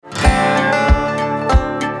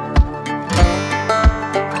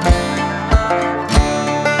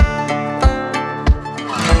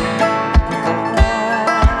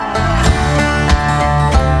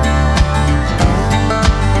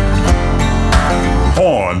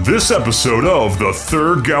On this episode of the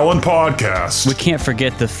Third Gallon Podcast. We can't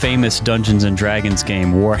forget the famous Dungeons & Dragons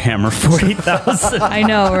game, Warhammer 40,000. I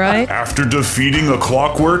know, right? After defeating a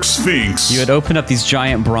clockwork sphinx, You had opened up these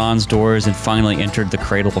giant bronze doors and finally entered the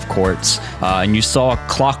Cradle of Quartz. And you saw a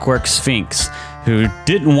clockwork sphinx who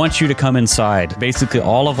didn't want you to come inside. Basically,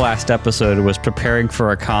 all of last episode was preparing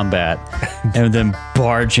for a combat and then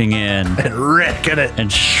barging in and wrecking it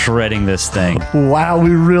and shredding this thing. Wow, we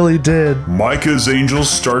really did. Micah's angels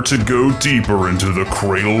start to go deeper into the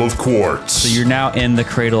Cradle of Quartz. So you're now in the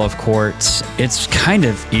Cradle of Quartz. It's kind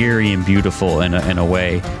of eerie and beautiful in a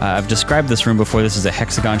way. I've described this room before. This is a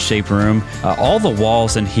hexagon-shaped room. All the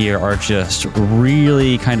walls in here are just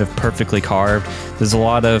really kind of perfectly carved. There's a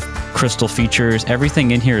lot of crystal features.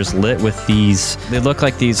 Everything in here is lit with these, they look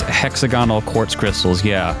like these hexagonal quartz crystals,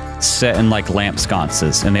 set in like lamp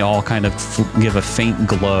sconces, and they all kind of give a faint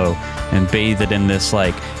glow and bathe it in this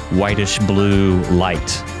like whitish blue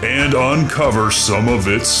light. And uncover some of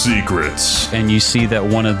its secrets. And you see that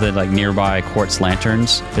one of the like nearby quartz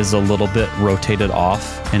lanterns is a little bit rotated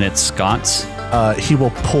off in its sconce. He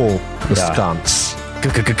will pull the sconce.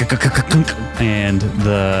 And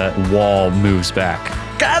the wall moves back.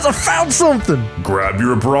 Guys, I found something! Grab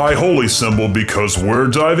your Bri holy symbol because we're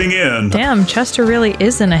diving in. Damn, Chester really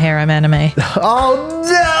is in a harem anime.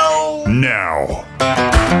 Oh no! Now.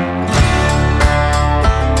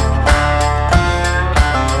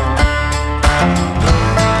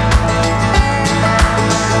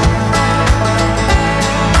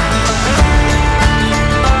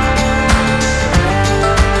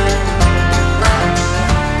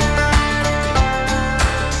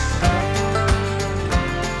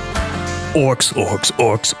 Orcs, orcs,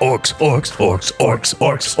 orcs, orcs, orcs, orcs, orcs,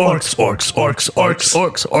 orcs, orcs, orcs, orcs, orcs,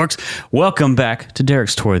 orcs, orcs. Welcome back to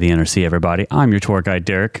Derek's Tour of the Inner Sea, everybody. I'm your tour guide,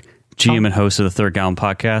 Derek, GM and host of the Third Gallon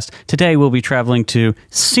Podcast. Today we'll be traveling to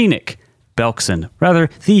scenic Belkzen, rather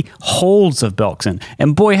the holds of Belkzen.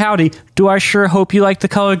 And boy howdy, do I sure hope you like the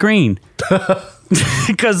color green.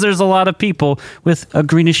 Because there's a lot of people with a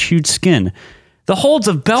greenish hued skin. The holds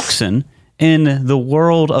of Belkzen in the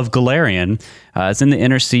world of Golarion. It's in the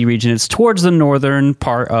Inner Sea region. It's towards the northern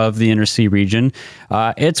part of the Inner Sea region.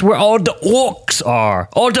 It's where all the orcs are.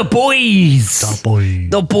 All the boys.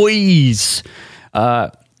 The boys.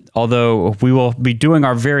 Although we will be doing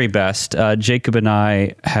our very best, Jacob and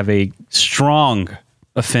I have a strong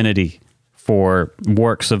affinity for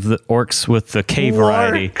orcs with the K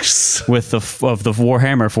variety, with the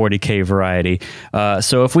Warhammer 40K variety.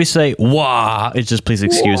 So if we say wah, it's just please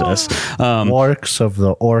excuse us. Orcs of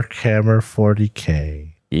the Orkhammer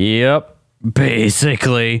 40K. Yep,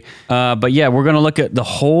 basically. But yeah, we're going to look at the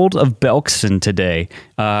Hold of Belkzen today.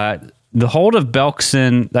 The Hold of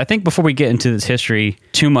Belkzen, I think before we get into this history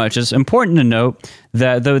too much, it's important to note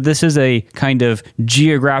that though this is a kind of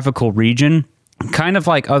geographical region, kind of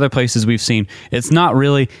like other places we've seen, it's not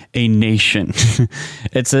really a nation.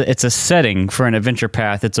 It's a setting for an adventure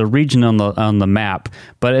path. It's a region on the map,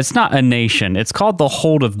 but it's not a nation. It's called the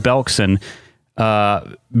Hold of Belkzen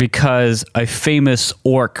because a famous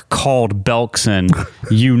orc called Belkzen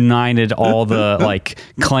united all the like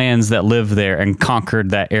clans that live there and conquered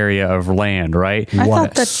that area of land. Right? I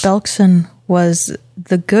thought that Belkzen was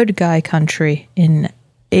the good guy country in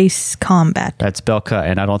Ace Combat. That's Belka,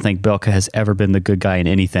 and I don't think Belka has ever been the good guy in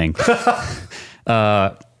anything.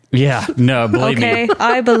 Yeah, no, believe me. Okay,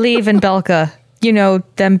 I believe in Belka. You know,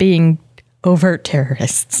 them being overt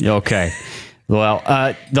terrorists. Okay. Well,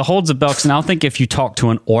 the Holds of Belkzen, I don't think if you talk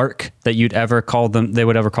to an orc that they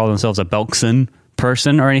would ever call themselves a Belkzen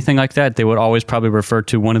person or anything like that. They would always probably refer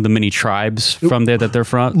to one of the many tribes from there that they're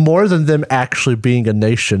from. More than them actually being a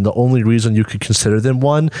nation, the only reason you could consider them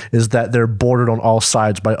one is that they're bordered on all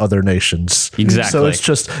sides by other nations. Exactly. So it's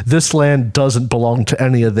just, this land doesn't belong to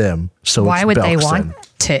any of them. So why it's would Belkzen. they want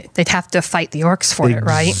to? They'd have to fight the orcs for it,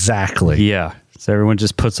 right? Exactly. Yeah. So everyone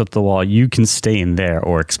just puts up the wall. You can stay in there,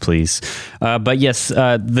 orcs, please. But yes,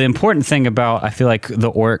 the important thing about, I feel like,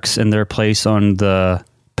 the orcs and their place on the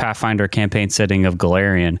Pathfinder campaign setting of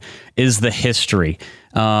Golarion is the history.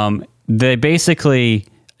 They basically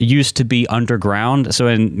used to be underground. So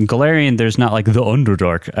in Golarion, there's not like the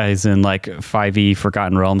Underdark, as in like 5e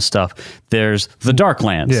Forgotten Realms stuff. There's the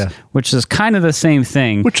Darklands, which is kind of the same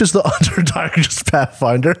thing. Which is the Underdark, just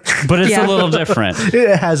Pathfinder. But it's a little different.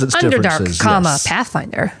 It has its differences. Underdark, yes.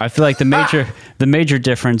 Pathfinder. I feel like the major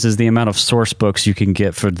difference is the amount of source books you can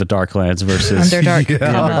get for the Darklands versus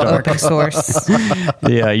Underdark, open source.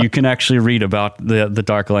 Yeah, you can actually read about the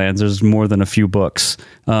Darklands. There's more than a few books.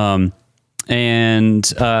 And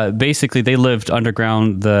basically, they lived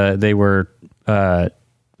underground. They were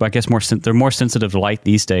I guess they're more sensitive to light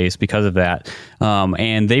these days because of that.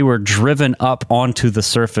 And they were driven up onto the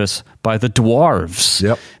surface by the dwarves.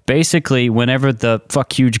 Yep. Basically, whenever the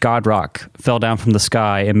huge god rock fell down from the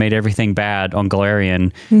sky and made everything bad on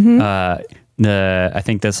Galarian, I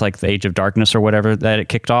think that's like the Age of Darkness or whatever that it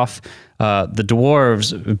kicked off. The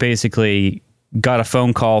dwarves basically got a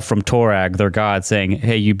phone call from Torag, their god, saying,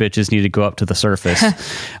 "Hey, you bitches need to go up to the surface."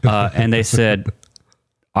 And they said,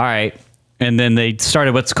 "All right." And then they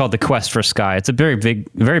started what's called the Quest for Sky. It's a very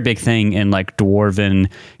big thing in like dwarven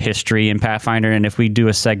history in Pathfinder. And if we do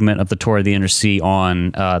a segment of the Tour of the Undersea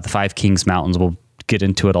on the Five Kings Mountains, we'll get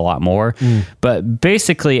into it a lot more. But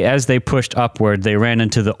basically, as they pushed upward, they ran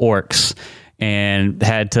into the orcs and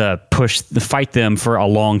had to fight them for a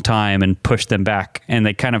long time and push them back. And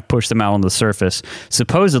they kind of pushed them out on the surface.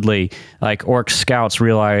 Supposedly, like orc scouts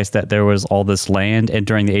realized that there was all this land, and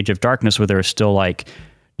during the Age of Darkness, where there was still like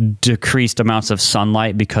decreased amounts of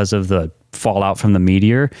sunlight because of the fallout from the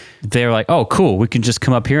meteor, they were like, "Oh, cool, we can just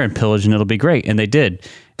come up here and pillage and it'll be great." And they did.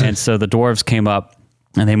 And so the dwarves came up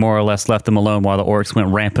and they more or less left them alone while the orcs went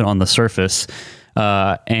rampant on the surface.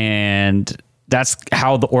 And that's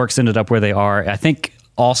how the orcs ended up where they are. I think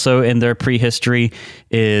also in their prehistory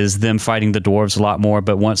is them fighting the dwarves a lot more.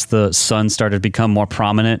 But once the sun started to become more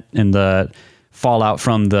prominent and the fallout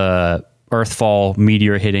from the Earthfall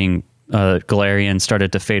meteor hitting Galarian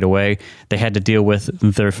started to fade away, they had to deal with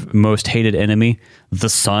their most hated enemy, the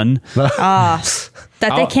sun. That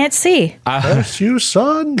they can't see. Curse you,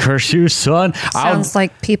 son. Curse you, son. Sounds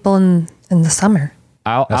like people in the summer.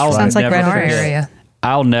 Sounds like never Red Our Forest. area.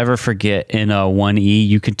 I'll never forget in 1E,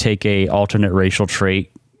 you could take a alternate racial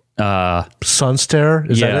trait. Sun stare?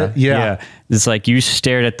 Is that it? Yeah. It's like you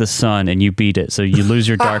stared at the sun and you beat it. So you lose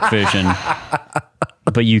your dark vision,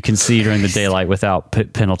 but you can see during the daylight without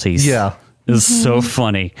penalties. Yeah. It's so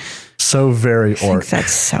funny. So very orc.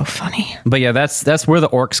 That's so funny. But yeah, that's where the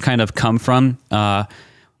orcs kind of come from.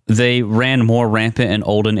 They ran more rampant in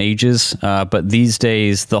olden ages, but these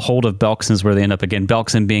days the hold of Belkzen is where they end up again.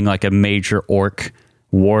 Belkzen being like a major orc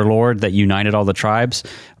warlord that united all the tribes,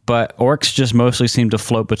 but orcs just mostly seem to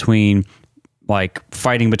float between like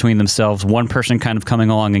fighting between themselves, one person kind of coming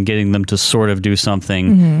along and getting them to sort of do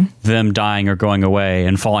something, them dying or going away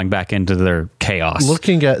and falling back into their chaos.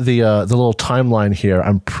 Looking at the little timeline here,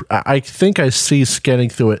 I think I see, scanning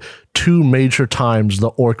through it, 2 major times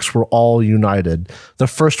the orcs were all united. The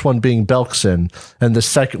first one being Belkzen, and the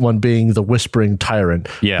second one being the Whispering Tyrant,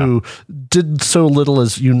 who did so little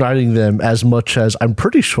as uniting them as much as, I'm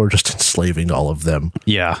pretty sure, just enslaving all of them.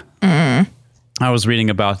 Yeah. I was reading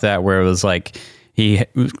about that where it was like he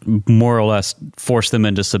more or less forced them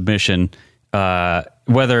into submission,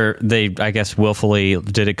 whether they, I guess, willfully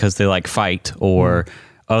did it because they like fight or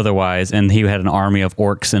otherwise. And he had an army of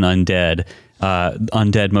orcs and undead.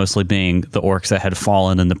 Undead mostly being the orcs that had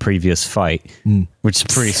fallen in the previous fight, which is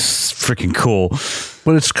pretty freaking cool.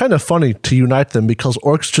 But it's kind of funny to unite them because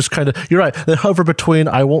orcs just kind of, you're right, they hover between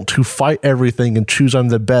I want to fight everything and choose I'm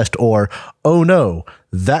the best, or oh no,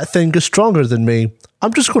 that thing is stronger than me,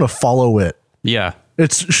 I'm just going to follow it. Yeah.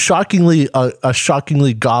 It's shockingly a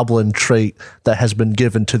shockingly goblin trait that has been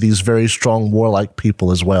given to these very strong warlike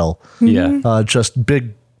people as well. Yeah. Just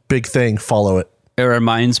big thing, follow it. It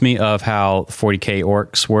reminds me of how 40k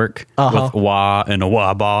orcs work with Wa and a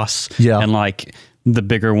Wa boss. Yeah. And like the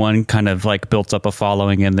bigger one kind of like built up a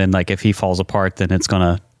following, and then like if he falls apart, then it's going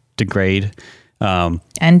to degrade. And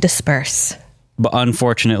disperse. But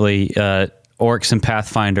unfortunately, orcs in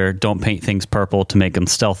Pathfinder don't paint things purple to make them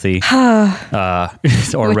stealthy,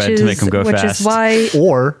 or red to make them go fast. Which is why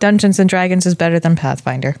Or Dungeons and Dragons is better than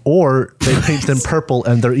Pathfinder. Or they paint them purple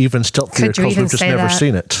and they're even stealthier Could you because even we've just say never that?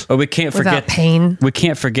 seen it. Oh, we can't Without forget pain. We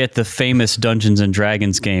can't forget the famous Dungeons and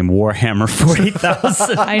Dragons game Warhammer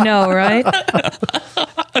 40,000. I know, right?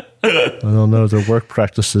 I don't know, their work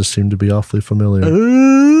practices seem to be awfully familiar.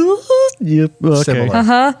 Yep. Okay.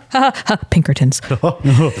 Similar. Pinkertons.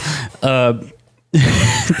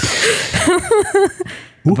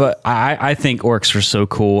 But I think orcs are so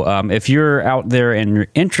cool. If you're out there and you're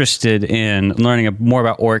interested in learning more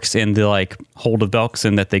about orcs and the like hold of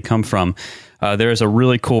Belkzen that they come from, there is a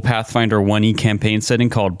really cool Pathfinder 1E campaign setting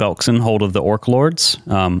called Belkzen, Hold of the Orc Lords.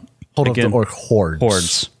 Hold of the Orc Hordes.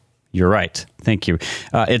 Hordes. You're right. Thank you.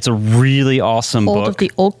 It's a really awesome Hold book. of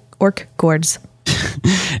the orc gourds.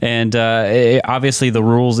 And obviously the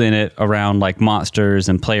rules in it around like monsters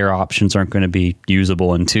and player options aren't going to be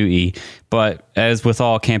usable in 2E. But as with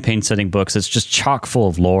all campaign setting books, it's just chock full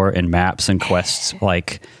of lore and maps and quests.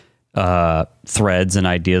 Like threads and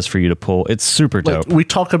ideas for you to pull. It's super dope. Like, we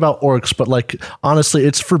talk about orcs, but like honestly,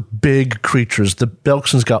 it's for big creatures. The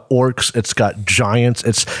Belkzen's got orcs, it's got giants,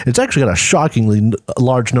 it's actually got a shockingly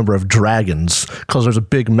large number of dragons because there's a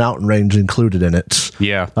big mountain range included in it.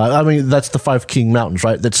 Yeah. I mean, that's the 5 King Mountains,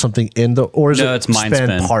 right? That's something in the, or is No, it it's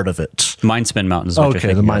Mindspin. part of it? Mindspin Mountains.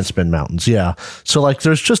 Okay, the Mindspin Mountains, yeah. So like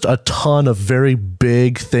there's just a ton of very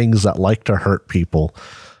big things that like to hurt people.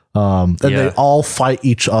 And they all fight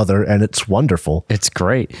each other, and it's wonderful. It's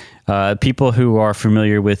great. People who are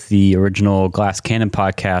familiar with the original Glass Cannon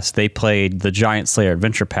podcast, they played the Giant Slayer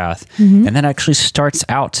Adventure Path, and that actually starts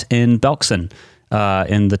out in Belkzen,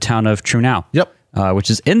 in the town of Trunau. Yep. Which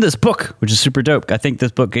is in this book, which is super dope. I think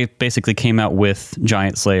this book basically came out with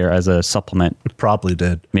Giant Slayer as a supplement. It probably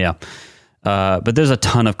did. Yeah. But there's a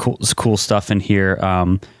ton of cool stuff in here.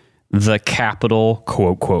 The capital,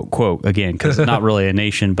 quote, quote, quote, again, because it's not really a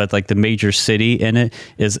nation, but like the major city in it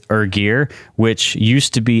is Urgir, which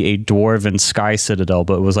used to be a dwarven sky citadel,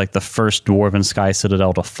 but it was like the first dwarven sky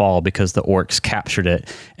citadel to fall because the orcs captured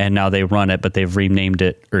it, and now they run it, but they've renamed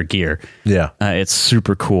it Urgir. Yeah. It's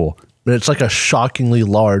super cool. It's like a shockingly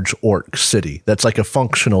large orc city. That's like a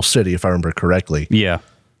functional city, if I remember correctly. Yeah.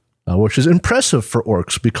 Which is impressive for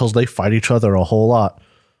orcs because they fight each other a whole lot.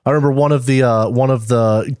 I remember one of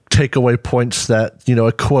the takeaway points that,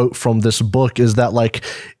 a quote from this book is that, like,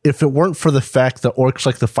 if it weren't for the fact that orcs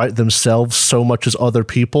like to fight themselves so much as other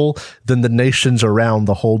people, then the nations around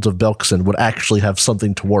the holds of Belkzen would actually have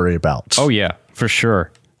something to worry about. Oh, yeah, for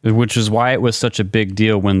sure. Which is why it was such a big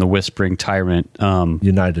deal when the Whispering Tyrant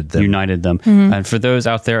united them. Mm-hmm. And for those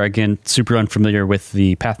out there, again, super unfamiliar with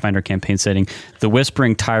the Pathfinder campaign setting, the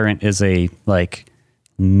Whispering Tyrant is a like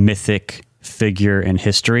mythic figure in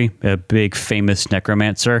history, a big famous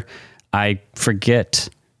necromancer. I forget.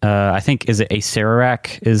 I think, is it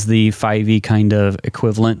Acererak is the 5e kind of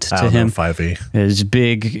equivalent to him. 5e. Is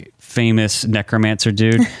big famous necromancer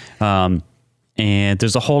dude. And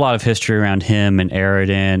there's a whole lot of history around him and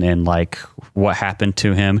Eridan and like what happened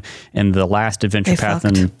to him. And the last adventure path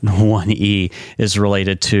in 1E is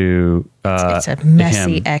related to it's a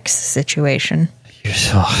messy him. X situation.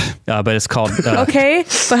 But it's called... okay,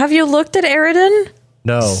 but have you looked at Eridan?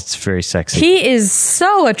 No. It's very sexy. He is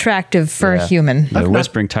so attractive for a human. The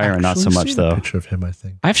Whispering Tyrant, not so much, though. A picture of him, I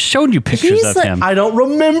think. I've shown you pictures of him. I don't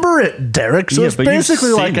remember it, Derek, so it's but you've basically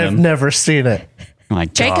seen like him. I've never seen it. Oh my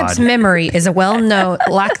Jacob's God. memory is a well-known,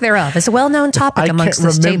 lack thereof, is a well-known topic I amongst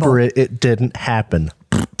can't this remember table. it. It didn't happen.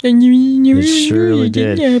 It surely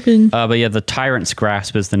did. But yeah, the Tyrant's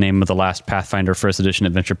Grasp is the name of the last Pathfinder First Edition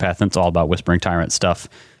Adventure Path, and it's all about Whispering Tyrant stuff.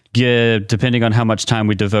 Yeah, depending on how much time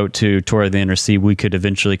we devote to Tour of the Inner Sea, we could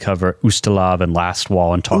eventually cover Ustalav and Last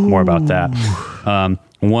Wall and talk more about that.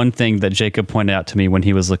 One thing that Jacob pointed out to me when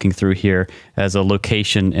he was looking through here as a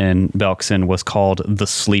location in Belkzen was called The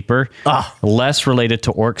Sleeper. Less related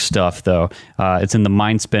to orc stuff, though. It's in the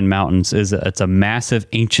Mindspin Mountains. It's a massive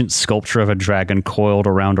ancient sculpture of a dragon coiled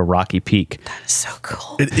around a rocky peak. So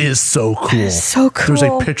cool. It is so cool. So cool. There's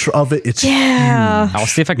a picture of it. It's I'll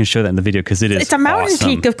see if I can show that in the video because it is It's a mountain awesome.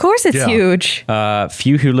 peak. Of course it's huge.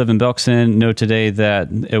 Few who live in Belkzen know today that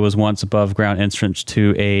it was once above ground entrance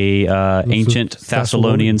to a ancient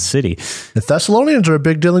Thessalonian city. The Thessalonians are a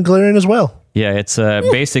big deal in Galarian as well. Yeah, it's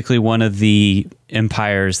basically one of the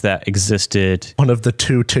empires that existed. One of the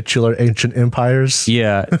two titular ancient empires.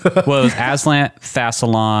 Yeah, well, it was Aslan,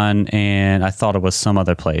 Thassalon, and I thought it was some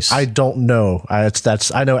other place. I don't know. I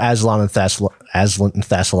know Aslan and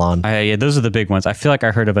Thassalon. Yeah, those are the big ones. I feel like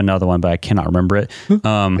I heard of another one, but I cannot remember it.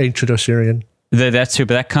 Ancient Osirian. That's true,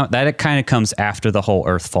 but that kind of comes after the whole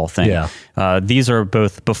Earthfall thing. Yeah. These are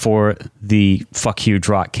both before the fuck you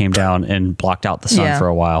drought came down and blocked out the sun for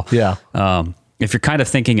a while. Yeah. If you're kind of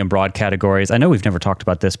thinking in broad categories, I know we've never talked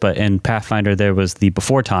about this, but in Pathfinder there was the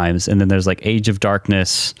before times, and then there's like Age of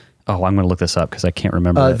Darkness. Oh, I'm going to look this up because I can't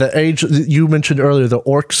remember. The age you mentioned earlier, the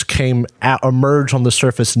orcs emerged on the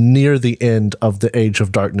surface near the end of the Age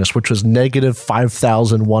of Darkness, which was negative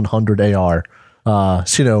 5,100 AR.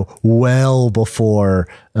 So, well before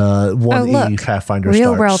 1E Pathfinder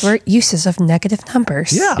real starts. world uses of negative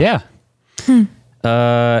numbers. Yeah.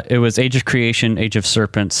 It was Age of Creation, Age of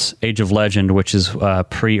Serpents, Age of Legend, which is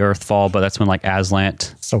pre-Earthfall, but that's when like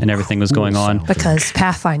Aslant and everything was going on. Because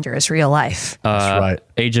Pathfinder is real life. That's right.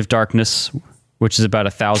 Age of Darkness, which is about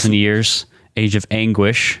 1,000 years. Age of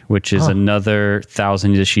Anguish, which is another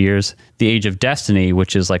 1,000-ish years. The Age of Destiny,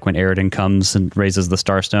 which is like when Eridan comes and raises the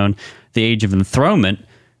Starstone. The Age of Enthronement,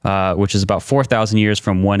 which is about 4,000 years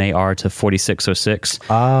from 1 AR to 4606.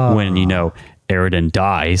 When, Eridan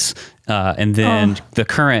dies. And then the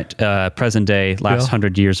current present day, last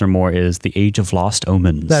 100 years or more, is the Age of Lost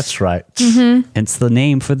Omens. That's right. Hence the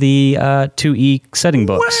name for the 2E setting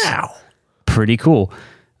books. Wow. Pretty cool.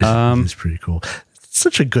 It's pretty cool.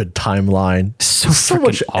 Such a good timeline. So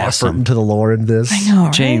much freaking awesome. effort into the lore in this. I know,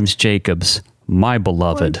 right? James Jacobs, my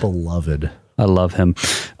beloved. Beloved. I love him.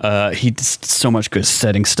 He does so much good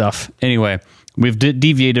setting stuff. Anyway, we've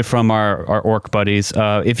deviated from our orc buddies.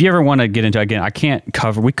 If you ever want to get into, again,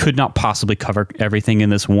 we could not possibly cover everything in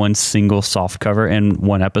this one single soft cover in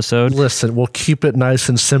one episode. Listen, we'll keep it nice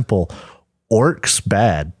and simple. Orcs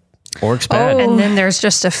bad. Orcs bad. And then there's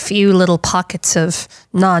just a few little pockets of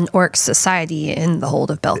non-orc society in the hold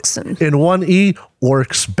of Belkzen. In 1E,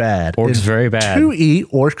 orcs bad. Orcs in very bad. 2E,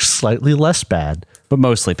 orcs slightly less bad. But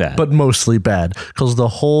mostly bad. But mostly bad. Because the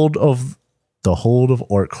hold of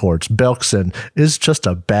orc hordes, Belkzen, is just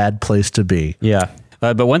a bad place to be. Yeah.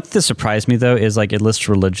 But one thing that surprised me, though, is like it lists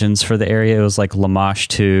religions for the area. It was like Lamash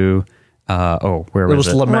to... where was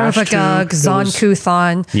it? Lamash Morvagog,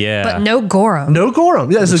 Zon-Kuthon, Yeah. but no Gorum. No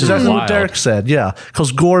Gorum. Yeah, that's Which is exactly what wild. Derek said. Yeah,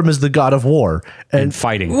 because Gorum is the god of war. And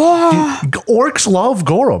fighting. Orcs love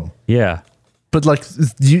Gorum. Yeah. But like,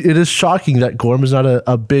 it is shocking that Gorm is not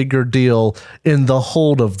a bigger deal in the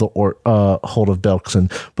hold of hold of Belkzen.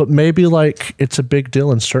 But maybe like it's a big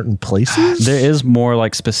deal in certain places. There is more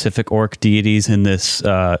like specific orc deities in this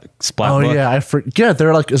splat book. Yeah,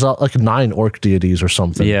 there is like 9 orc deities or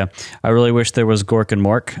something. Yeah, I really wish there was Gork and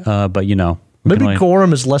Mork, but you know, maybe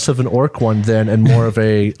Gorm is less of an orc one then, and more of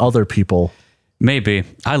a other people. Maybe.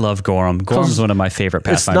 I love Gorm. Gorm is one of my favorite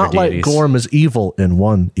Pathfinder It's not deities. like Gorm is evil in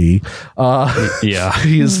 1E. Yeah.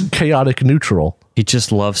 He is chaotic neutral. He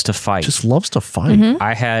just loves to fight. Just loves to fight.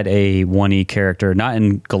 I had a 1E character, not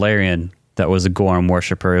in Galarian, that was a Gorm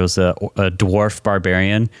worshiper. It was a dwarf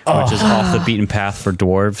barbarian, which is off the beaten path for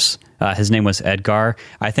dwarves. His name was Edgar.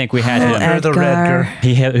 I think we had him. Edgar.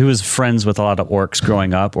 He was friends with a lot of orcs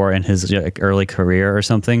growing up or in his early career or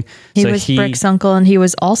something. He was Brick's uncle, and he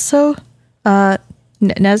was also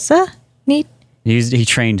Neza? He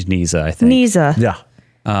trained Niza, I think. Niza.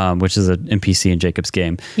 Yeah. Which is an NPC in Jacob's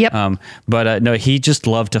game. Yep. But no, he just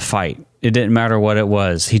loved to fight. It didn't matter what it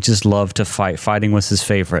was. He just loved to fight. Fighting was his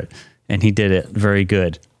favorite, and he did it very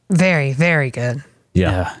good. Very, very good.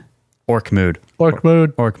 Yeah. Orc mood. Orc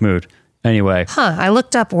mood. Orc mood. Anyway. I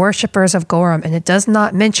looked up worshippers of Gorum, and it does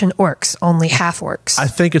not mention orcs, only half-orcs. I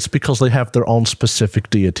think it's because they have their own specific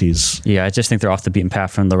deities. Yeah, I just think they're off the beaten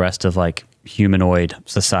path from the rest of like humanoid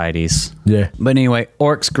societies. Yeah. But anyway,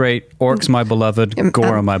 orcs great. Orcs my beloved.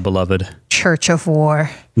 Gorum my beloved. Church of War.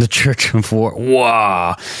 The Church of War.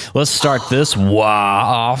 Wah. Let's start this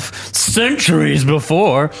off. Centuries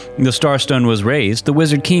before the Starstone was raised, the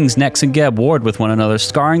Wizard Kings Nex and Geb warred with one another,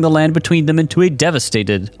 scarring the land between them into a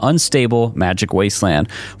devastated, unstable, magic wasteland.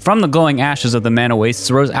 From the glowing ashes of the Mana Wastes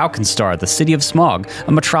rose Alkenstar, the city of smog,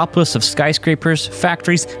 a metropolis of skyscrapers,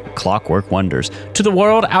 factories, and clockwork wonders. To the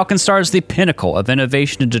world, Alkenstar is the pinnacle of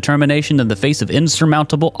innovation and determination in the face of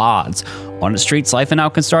insurmountable odds. On its streets, life in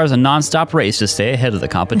Alkenstar is a non-stop race to stay ahead of the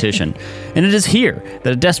competition. And it is here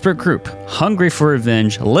that a desperate group, hungry for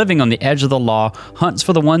revenge, living on the edge of the law, hunts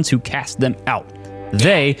for the ones who cast them out.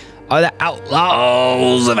 They are the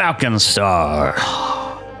Outlaws of Alkenstar.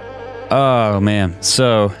 Oh, man.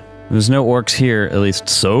 So, there's no orcs here, at least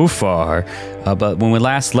so far. But when we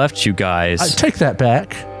last left you guys... I take that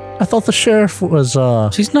back. I thought the sheriff was...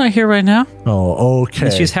 She's not here right now. Oh, okay.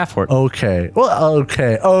 And she's half-orc. Okay. Well,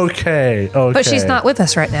 okay. But she's not with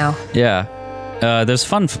us right now. Yeah.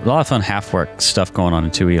 There's a lot of fun half-orc stuff going on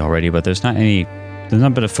in 2E already, but there's not a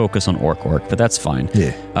bit of focus on orc, but that's fine.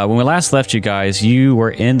 Yeah. When we last left you guys, you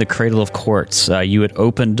were in the Cradle of Quartz. You had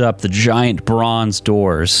opened up the giant bronze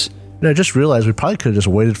doors. I just realized we probably could have just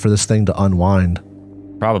waited for this thing to unwind.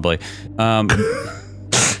 Probably. Oh,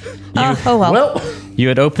 well. You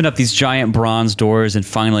had opened up these giant bronze doors and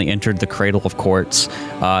finally entered the Cradle of Quartz.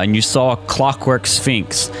 And you saw a clockwork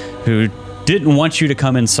sphinx who didn't want you to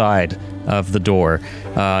come inside of the door.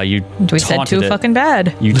 We said too fucking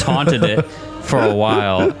bad. You taunted it for a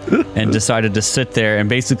while and decided to sit there. And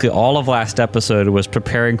basically all of last episode was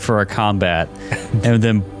preparing for a combat and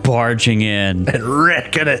then barging in And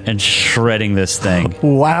wrecking it. and shredding this thing.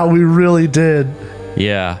 Wow, we really did.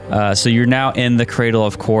 Yeah. So you're now in the Cradle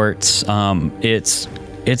of Quartz.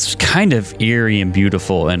 It's kind of eerie and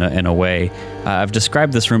beautiful in a way. I've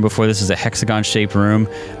described this room before. This is a hexagon-shaped room.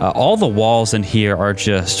 All the walls in here are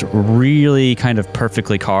just really kind of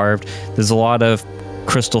perfectly carved. There's a lot of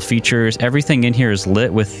crystal features. Everything in here is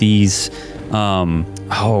lit with these...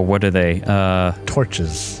 what are they?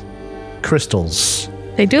 Torches. Crystals.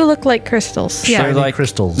 They do look like crystals. Yeah. They're Shiny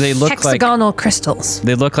crystals. They look Hexagonal crystals.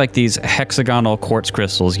 They look like these hexagonal quartz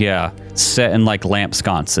crystals, set in like lamp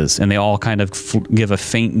sconces, and they all kind of give a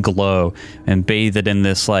faint glow and bathe it in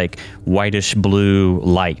this like whitish blue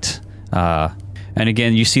light. And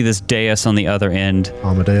again, you see this dais on the other end.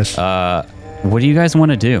 Amadeus. What do you guys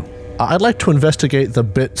want to do? I'd like to investigate the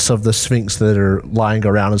bits of the Sphinx that are lying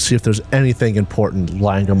around and see if there's anything important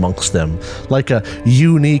lying amongst them. Like a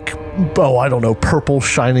unique, purple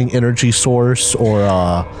shining energy source or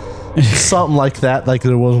something like that, like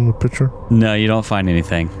there was in the picture. No, you don't find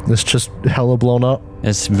anything. It's just hella blown up.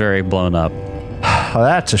 It's very blown up. Oh,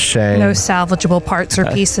 that's a shame. No salvageable parts or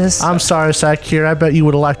pieces. I'm sorry, Sakir. I bet you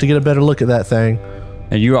would have liked to get a better look at that thing.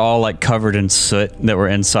 And you were all like covered in soot that were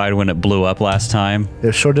inside when it blew up last time.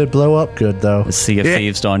 It sure did blow up good, though. The Sea of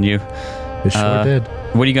Thieves on you. It sure did.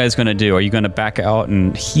 What are you guys going to do? Are you going to back out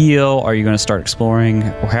and heal? Are you going to start exploring?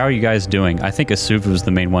 How are you guys doing? I think Asuvu was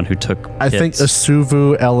the main one who took I think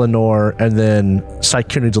Asuvu, Eleanor, and then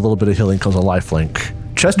Sakir needs a little bit of healing because of lifelink.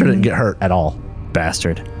 Chester didn't get hurt at all.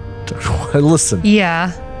 Bastard. Listen,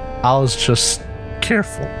 Yeah. I was just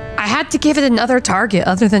careful. I had to give it another target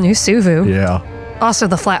other than Usuvu. Yeah. Also,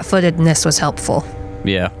 the flat-footedness was helpful.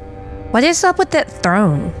 Yeah. What is up with that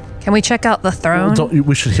throne? Can we check out the throne?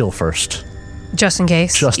 We should heal first. Just in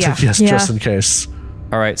case? Just in case.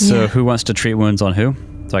 All right, so who wants to treat wounds on who?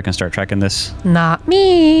 So I can start tracking this. Not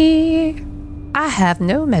me. I have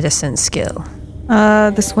no medicine skill.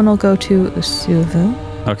 This one will go to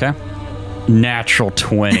Usuvu. Okay. Natural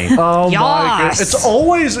 20. Oh my god. Yas! It's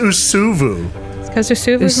always Usuvu. It's because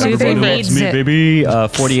Usuvu's my Usuvu favorite. needs it. baby.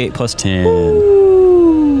 48 plus 10.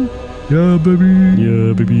 Yeah, baby.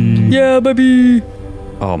 Yeah, baby. Yeah, baby.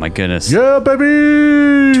 Oh my goodness. Yeah,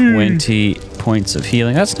 baby. 20 points of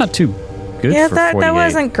healing. That's not too good Yeah, for that 48.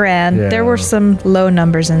 wasn't grand. Yeah. There were some low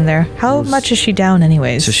numbers in there. How much is she down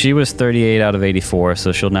anyways? So she was 38 out of 84,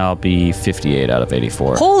 so she'll now be 58 out of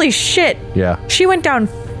 84. Holy shit. Yeah. She went down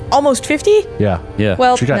almost 50? Yeah. Yeah.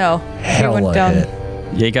 Well, She got no. She hella went down. hit.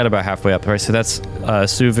 Yeah, you got about halfway up. All right, so that's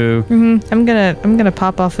Suvu. I'm gonna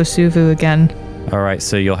pop off Usuvu again. All right,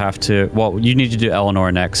 so you'll have to. Well, you need to do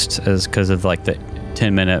Eleanor next, as because of like the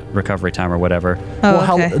 10-minute recovery time or whatever. Oh,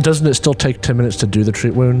 Well, okay. doesn't it still take 10 minutes to do the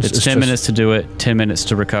treat wounds? It's 10 minutes to do it, 10 minutes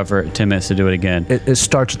to recover, 10 minutes to do it again. It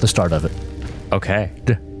starts at the start of it. Okay.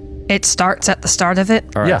 It starts at the start of it.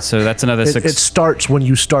 All right, Yeah. so that's another It 6. starts when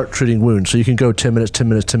you start treating wounds, so you can go 10 minutes, 10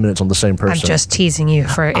 minutes, 10 minutes on the same person. I'm just teasing you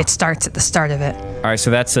for it starts at the start of it. All right, so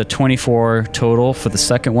that's a 24 total for the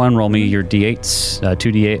second one. Roll me your d8s,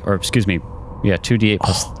 2d8, or excuse me, 2d8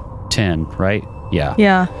 plus 10, right? Yeah.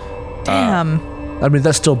 Yeah. Damn. I mean,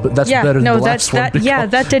 that's yeah. better than No, the last one.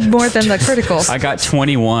 that did more than the critical. I got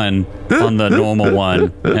 21 on the normal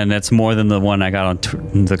one, and that's more than the one I got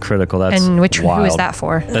on the critical. That's And who is wild. that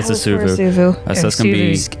for? That's a was for Suvu. Suvu. So that's going to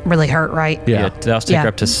be... Suvu's really hurt, right? Yeah. that'll take her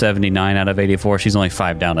up to 79 out of 84. She's only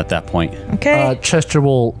 5 down at that point. Okay. Chester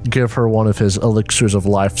will give her one of his elixirs of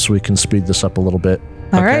life so we can speed this up a little bit.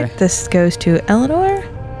 All right. This goes to Eleanor.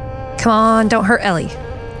 Come on, don't hurt Ellie.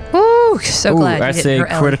 Woo! So glad you that's didn't a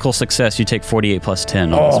hurt Ellie. critical success. You take 48 plus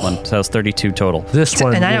 10 on this one. So that's 32 total. This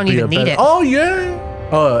one and I will don't be even a need better- it. Oh,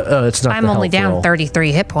 yeah. It's not I'm the only health down roll.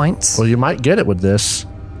 33 hit points. Well, you might get it with this.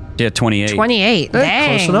 Yeah, 28. 28. Hey,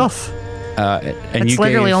 Dang. close enough. And It's you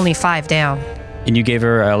literally gave, only 5 down. And you gave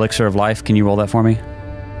her elixir of life. Can you roll that for me?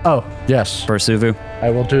 Oh, yes. For Suvu? I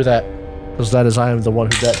will do that. Because I am the one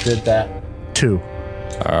who did that. 2.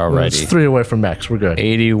 It's Alrighty. 3 away from max. We're good.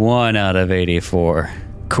 81 out of 84.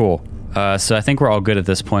 Cool. So I think we're all good at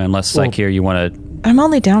this point, unless like here you want to I'm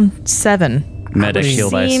only down 7. medic heal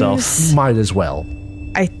thyself. Seems- Might as well.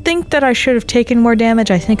 I think that I should have taken more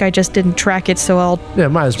damage. I think I just didn't track it, so I'll Yeah,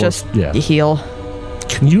 might as well. just Yeah. heal.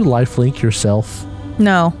 Can you lifelink yourself?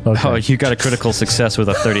 No. Okay. Oh, you got a critical success with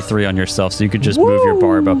a 33 on yourself, so you could just move your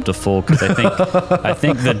barb up to full. Because I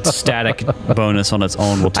think the static bonus on its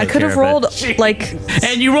own will take I could care have of rolled it. like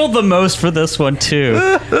And you rolled the most for this one too.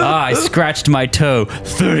 I scratched my toe.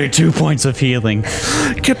 32 points of healing.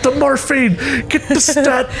 Get the morphine! Get the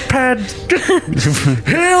stat pad!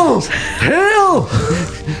 Heal! Heal!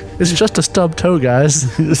 It's just a stub toe,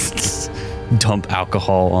 guys. Dump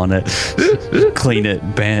alcohol on it. Clean it.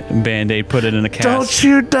 Band-aid. Put it in a cast. Don't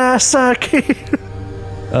you die, Saki!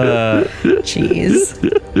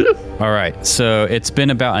 jeez. All right. So it's been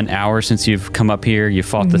about an hour since you've come up here. You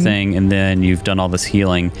fought the thing, and then you've done all this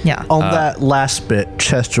healing. Yeah. On that last bit,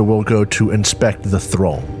 Chester will go to inspect the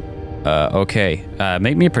throne. Okay.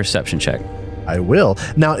 Make me a perception check. I will.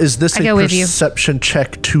 Now, is this I a go with you. perception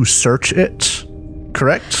check to search it?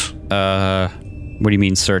 Correct? What do you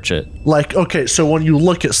mean search it? Like, okay, so when you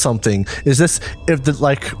look at something, is this,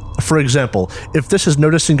 for example, if this is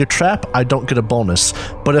noticing a trap, I don't get a bonus.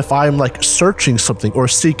 But if I'm like searching something or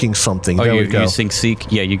seeking something, there we go. Using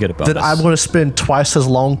seek? Yeah, you get a bonus. Then I'm going to spend twice as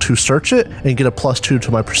long to search it and get a +2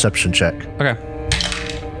 to my perception check. Okay.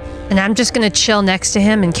 And I'm just going to chill next to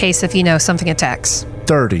him in case if, something attacks.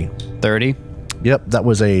 30. 30? Yep, that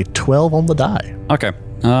was a 12 on the die. Okay.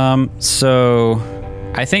 So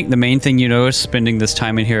I think the main thing you notice spending this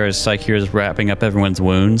time in here is Psycheer's wrapping up everyone's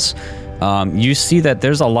wounds. You see that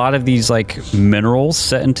there's a lot of these like minerals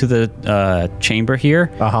set into the chamber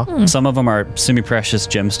here. Some of them are semi-precious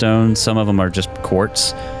gemstones. Some of them are just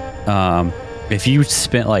quartz. If you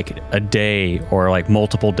spent like a day or like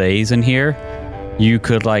multiple days in here, you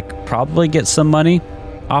could like probably get some money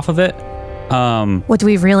off of it. Would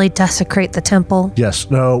we really desecrate the temple?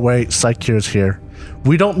 Yes. No, wait. Psycheer's here.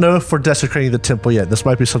 We don't know if we're desecrating the temple yet. This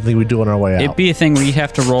might be something we do on our way out. It'd be a thing where you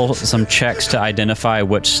have to roll some checks to identify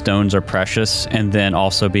which stones are precious and then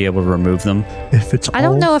also be able to remove them. If it's I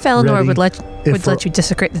don't know if Eleanor would let you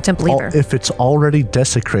desecrate the temple either. If it's already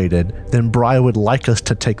desecrated, then Bri would like us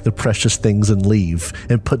to take the precious things and leave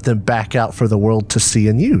and put them back out for the world to see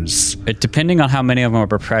and use. Depending on how many of them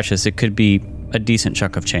are precious, it could be a decent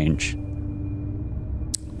chunk of change.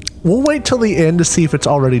 We'll wait till the end to see if it's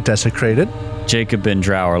already desecrated. Jacob and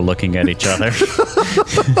Drow are looking at each other.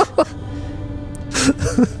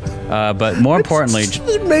 But more importantly,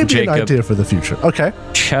 maybe Jacob, an idea for the future. Okay.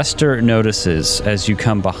 Chester notices as you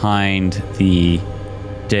come behind the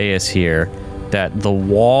dais here that the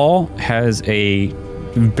wall has a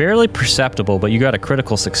barely perceptible, but you got a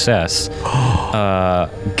critical success,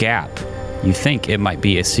 gap. You think it might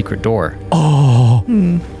be a secret door.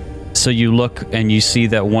 So you look and you see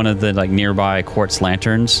that one of the like nearby quartz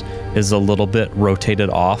lanterns is a little bit rotated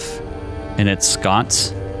off in its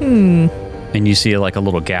sconce. And you see like a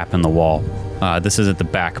little gap in the wall. This is at the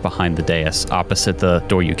back behind the dais, opposite the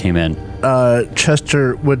door you came in. Would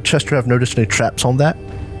Chester have noticed any traps on that?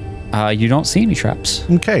 You don't see any traps.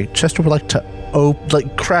 Okay, Chester would like to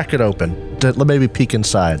crack it open, to maybe peek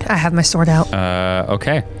inside. I have my sword out.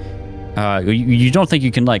 Okay. You don't think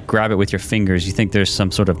you can like grab it with your fingers. You think there's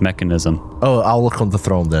some sort of mechanism. Oh, I'll look on the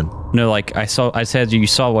throne then. No, like I said you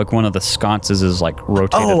saw like one of the sconces is like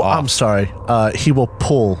rotated off. Oh, I'm sorry. He will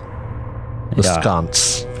pull the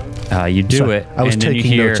sconce. You do it. I was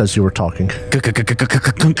taking notes as you were talking.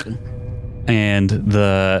 And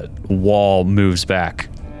the wall moves back.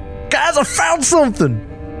 Guys, I found something!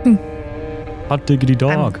 Hot diggity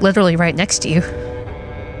dog. I'm literally right next to you.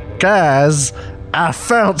 Guys, I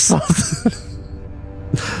found something.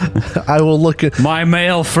 I will look at my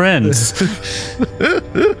male friends.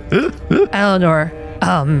 Eleanor,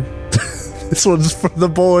 this one's for the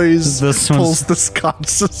boys. This pulls the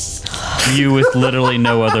sconces. You with literally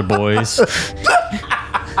no other boys.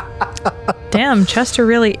 Damn, Chester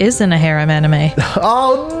really is in a harem anime.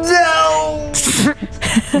 Oh no!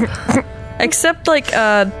 Except like,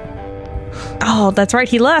 oh, that's right,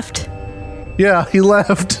 he left. Yeah, he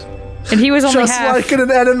left. And he was only just half. like in an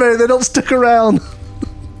anime, they don't stick around.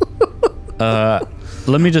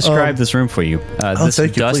 Let me describe this room for you. This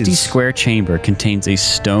dusty please. Square chamber contains a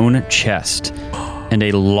stone chest and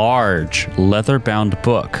a large leather-bound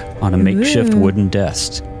book on a makeshift wooden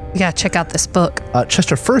desk. We gotta check out this book.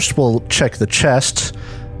 Chester, first we'll check the chest.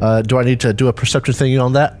 Do I need to do a perception thingy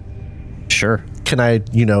on that? Sure. Can I,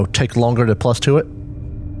 take longer to +2 it?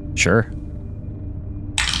 Sure.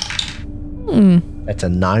 That's a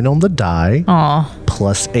 9 on the die. Aw.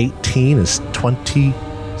 Plus 18 is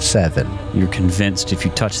 27. You're convinced if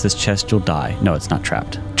you touch this chest, you'll die. No, it's not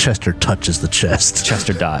trapped. Chester touches the chest.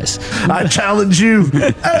 Chester dies. I challenge you.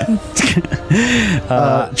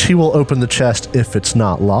 She will open the chest if it's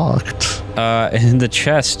not locked. In the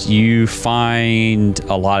chest, you find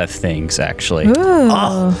a lot of things, actually. Hold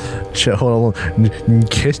on. Chester,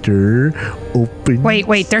 open.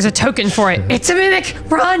 Wait, there's a token for it. It's a mimic.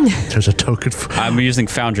 Run! There's a token for I'm using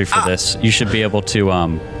Foundry for this. You should be able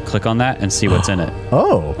to click on that and see what's in it.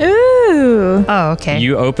 Oh. Ooh. Oh, okay.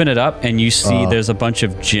 You open it up and you see there's a bunch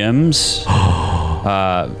of gems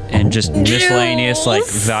and just miscellaneous like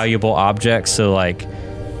valuable objects. So like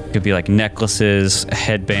it could be like necklaces,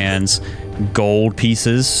 headbands, gold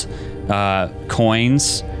pieces,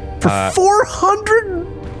 coins. For 400?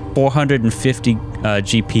 450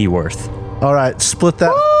 GP worth. All right, split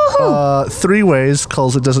that 3 ways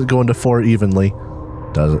because it doesn't go into 4 evenly.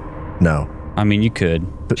 Does it? No. I mean, you could.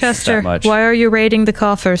 Chester, that much. why are you raiding the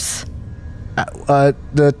coffers?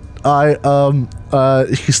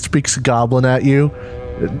 He speaks Goblin at you.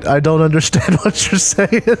 I don't understand what you're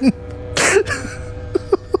saying.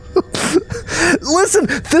 Listen,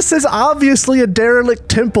 this is obviously a derelict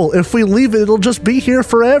temple. If we leave it, it'll just be here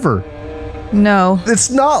forever. No. It's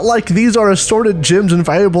not like these are assorted gems and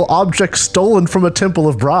valuable objects stolen from a temple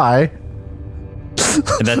of Bry.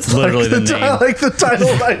 And that's literally the name. I like the title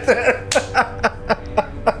right there.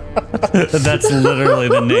 That's literally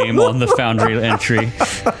the name on the Foundry entry.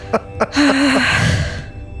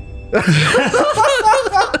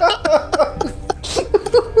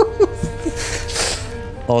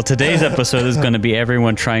 Well, today's episode is going to be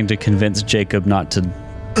everyone trying to convince Jacob not to.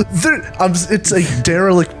 It's a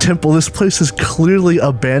derelict temple. This place is clearly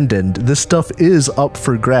abandoned. This stuff is up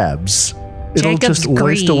for grabs. It'll Jacob's just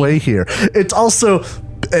waste away here. It's also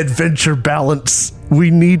adventure balance.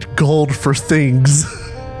 We need gold for things.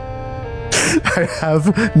 I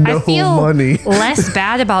have no I feel money. less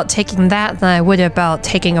bad about taking that than I would about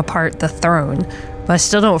taking apart the throne. But I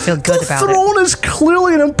still don't feel good about The it. throne is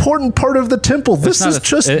clearly an important part of the temple. This is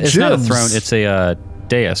just gems. It's not a throne. It's a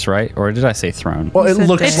dais, right? Or did I say throne? Well, it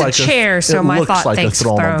looks It's a like chair, so it my looks thought like thinks a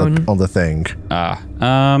throne. throne. On the thing.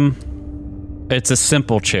 It's a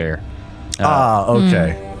simple chair.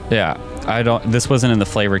 Okay. Yeah, this wasn't in the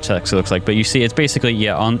flavor text, it looks like, but you see it's basically,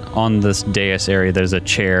 on this dais area there's a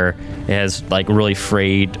chair. It has like really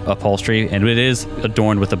frayed upholstery, and it is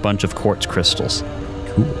adorned with a bunch of quartz crystals.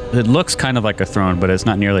 Cool. It looks kind of like a throne, but it's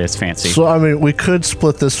not nearly as fancy. So, I mean, we could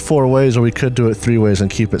split this 4 ways, or we could do it 3 ways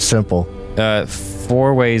and keep it simple.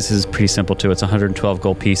 4 ways is pretty simple too. It's 112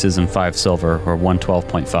 gold pieces and 5 silver, or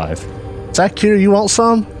 112.5. Zach, here, you want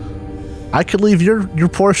some? I could leave your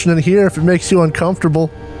portion in here if it makes you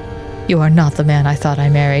uncomfortable. You are not the man I thought I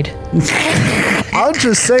married. I'm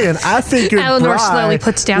just saying, I figured Eleanor Bri slowly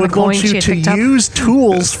puts down would the coin want she you had to picked up. use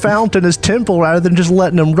tools found in his temple rather than just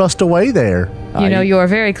letting them rust away there. You know, you are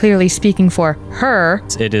very clearly speaking for her.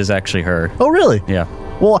 It is actually her. Oh, really? Yeah.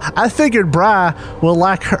 Well, I figured Bri will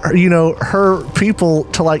like her, her people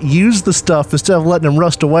to like use the stuff instead of letting them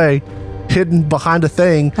rust away, hidden behind a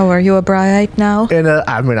thing. Oh, are you a Bryite now?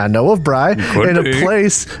 I know of Bri in a be.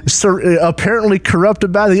 place apparently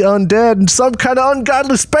corrupted by the undead and some kind of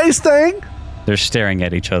ungodly space thing. They're staring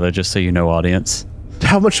at each other, just so you know, audience.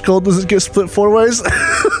 How much gold does it get split 4 ways?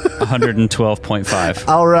 112.5.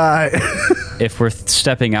 All right. If we're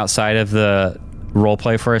stepping outside of the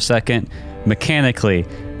roleplay for a second, mechanically,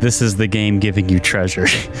 this is the game giving you treasure.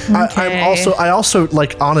 I also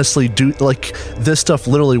like honestly do like this stuff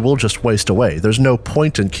literally will just waste away. There's no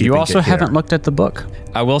point in keeping it You also here. haven't looked at the book.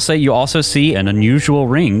 I will say you also see an unusual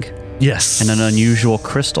ring Yes. and an unusual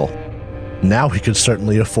crystal. Now we could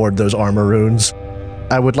certainly afford those armor runes.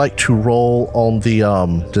 I would like to roll on the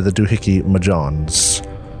doohickey Mahjons.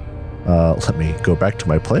 Let me go back to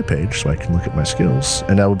my play page so I can look at my skills.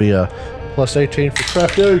 And that would be a plus 18 for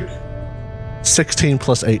crafting. 16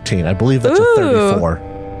 plus 18. I believe that's a 34.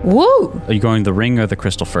 Woo! Are you going the ring or the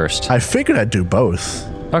crystal first? I figured I'd do both.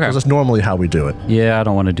 Okay. Because that's normally how we do it. Yeah, I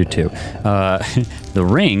don't want to do 2. The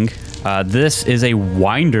ring, this is a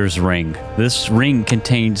winder's ring. This ring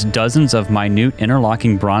contains dozens of minute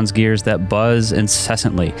interlocking bronze gears that buzz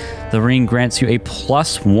incessantly. The ring grants you a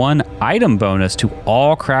 +1 item bonus to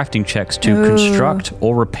all crafting checks to construct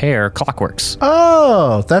or repair clockworks.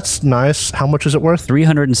 Oh, that's nice. How much is it worth?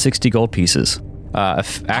 360 gold pieces.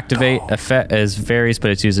 Activate effect as varies,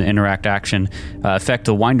 but it's using interact action. Effect: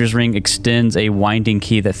 the winder's ring extends a winding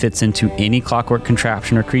key that fits into any clockwork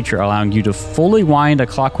contraption or creature, allowing you to fully wind a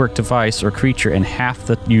clockwork device or creature in half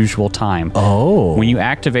the usual time. Oh. When you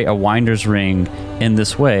activate a winder's ring in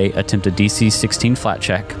this way, attempt a DC 16 flat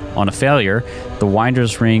check. On a failure, the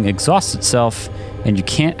winder's ring exhausts itself, and you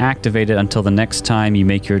can't activate it until the next time you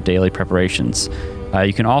make your daily preparations.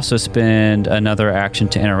 You can also spend another action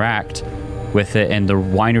to interact with it, and the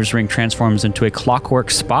winder's ring transforms into a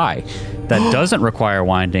clockwork spy that doesn't require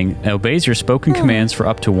winding and obeys your spoken commands for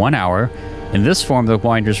up to 1 hour. In this form, the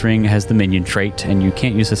winder's ring has the minion trait, and you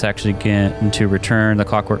can't use this action again to return the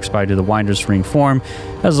clockwork spy to the winder's ring form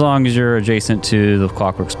as long as you're adjacent to the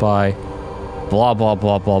clockwork spy. Blah, blah,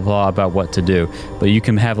 blah, blah, blah about what to do. But you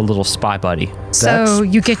can have a little spy buddy. So That's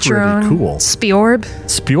you get your pretty own cool. Spiorb.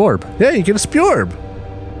 Spjorb. Yeah, you get a Spjorb.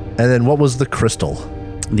 And then what was the crystal?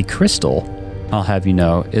 The crystal, I'll have you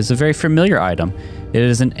know, is a very familiar item. It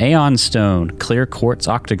is an Aeon Stone, clear quartz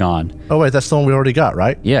octagon. Oh, wait, that's the one we already got,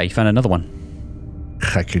 right? Yeah, you found another one.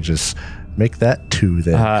 I could just make that 2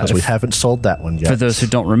 then, because we haven't sold that one yet. For those who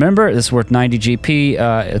don't remember, this is worth 90 GP.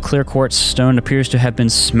 A clear quartz stone appears to have been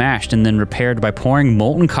smashed and then repaired by pouring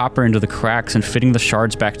molten copper into the cracks and fitting the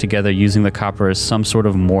shards back together using the copper as some sort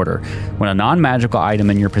of mortar. When a non-magical item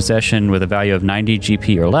in your possession with a value of 90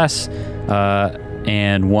 GP or less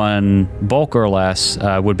and one bulk or less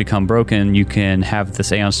would become broken, you can have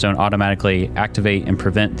this Aeon Stone automatically activate and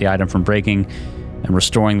prevent the item from breaking and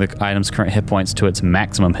restoring the item's current hit points to its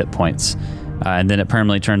maximum hit points. And then it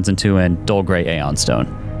permanently turns into a dull gray Aeon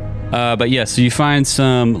Stone. But yeah, so you find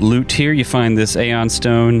some loot here. You find this Aeon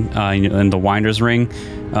Stone in the Winder's Ring,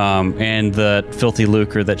 and the filthy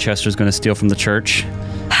lucre that Chester's going to steal from the church.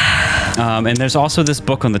 And there's also this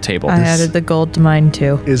book on the table. I added the gold to mine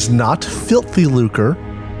too. Is not filthy lucre.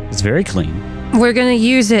 It's very clean. We're going to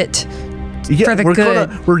use it for the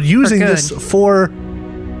good. We're using this for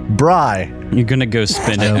Bry. You're going to go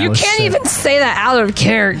spend it. You can't even say that out of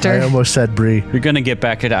character. I almost said Bree. You're going to get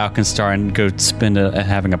back into Alkenstar and go spend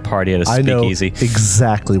having a party at a I know speakeasy.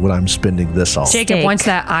 exactly what I'm spending this on. Jacob Steak. wants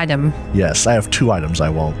that item. Yes, I have 2 items I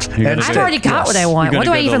want. gonna I've already got what I You're want. going What to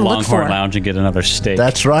do go I to even the look Longhorn for? Lounge and get another steak.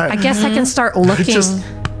 That's right. I guess I can start looking.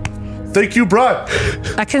 Thank you, Bry.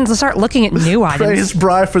 I can start looking at new items. Praise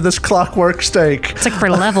Bry for this clockwork steak. It's like for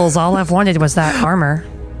levels, all I've wanted was that armor.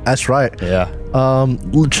 That's right. Yeah.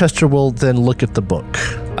 Chester will then look at the book.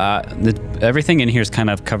 Everything in here is kind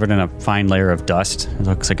of covered in a fine layer of dust. It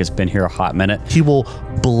looks like it's been here a hot minute. He will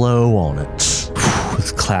blow on it.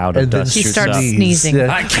 This cloud of And then dust He shoots starts up. sneezing.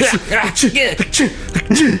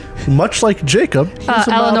 Much like Jacob, he has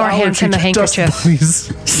a mild Eleanor hands him a allergy to dust handkerchief.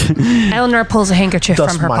 bunnies. Eleanor pulls a handkerchief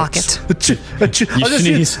Dust from her mites. pocket. I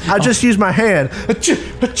just use my hand.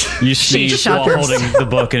 You sneeze while shudders. holding the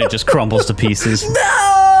book and it just crumbles to pieces.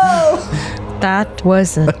 That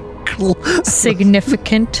was a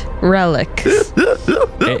significant relic.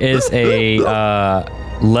 It is a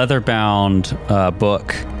leather-bound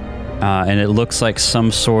book, and it looks like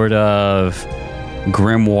some sort of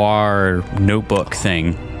grimoire notebook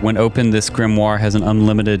thing. When opened, this grimoire has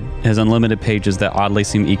unlimited pages that oddly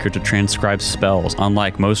seem eager to transcribe spells.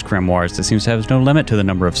 Unlike most grimoires, it seems to have no limit to the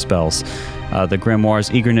number of spells. The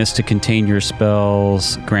grimoire's eagerness to contain your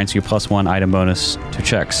spells grants you +1 item bonus to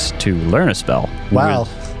checks to learn a spell. Wow,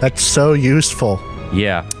 that's so useful.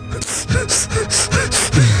 Yeah.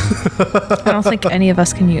 I don't think any of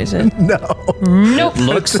us can use it. It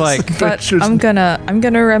looks like But I'm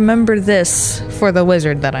gonna remember this for the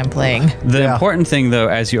wizard that I'm playing. the important thing, though,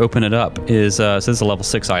 as you open it up, is so this is a level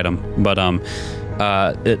 6 item, but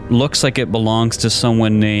it looks like it belongs to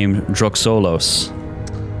someone named Droxolos.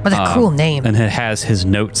 What a cool name. And it has his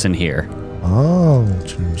notes in here. Oh,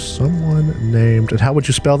 to someone named. And how would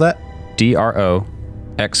you spell that? Droxolos.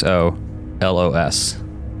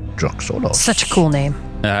 Droxolos. Such a cool name.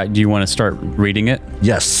 Do you want to start reading it?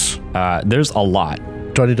 Yes. There's a lot.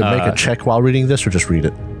 Do I need to make a check while reading this, or just read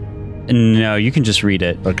it? No, you can just read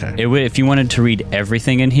it. Okay. If you wanted to read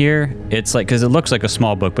everything in here, it's like, because it looks like a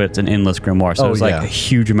small book, but it's an endless grimoire, so it's like a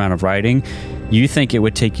huge amount of writing. You think it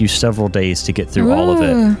would take you several days to get through all of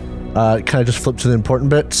it. Can I just flip to the important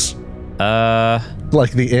bits?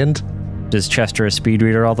 Like the end? Does Chester a speed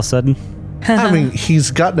reader all of a sudden? I mean,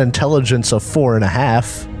 he's got an intelligence of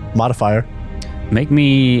 4.5 modifier. Make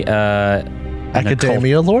me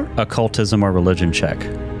Academia lore? occultism or religion check.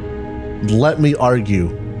 Let me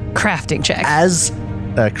argue. Crafting check.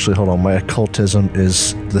 Actually, hold on. My occultism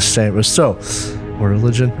is the same as or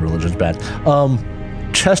religion. Religion's bad.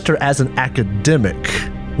 Chester, as an academic,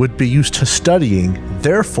 would be used to studying,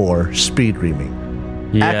 therefore speed reading.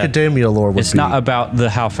 Yeah. Academia lore would It's be. not about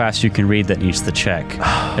how fast you can read that needs the check.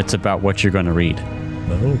 It's about what you're going to read.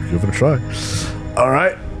 Oh, give it a try. All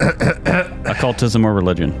right. Occultism or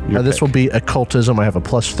religion. This will be occultism. I have a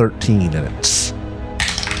plus 13 in it.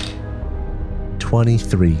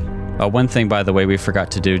 23. One thing, by the way, we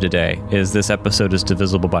forgot to do today is this episode is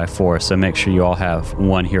divisible by 4, so make sure you all have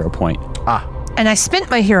 1 hero point. And I spent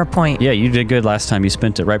my hero point. Yeah, you did good last time. You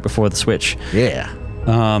spent it right before the switch. Yeah.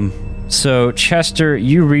 So, Chester,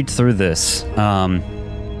 you read through this.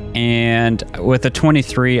 And with a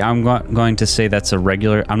 23, I'm going to say that's a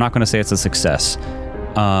regular. I'm not going to say it's a success.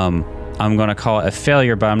 I'm going to call it a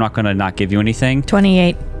failure, but I'm not going to not give you anything.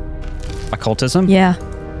 28. Occultism?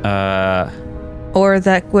 Yeah. Or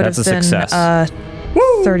that would have That's a been success.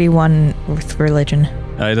 31 with religion.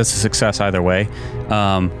 That's a success either way.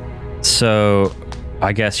 So,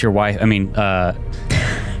 I guess your wife,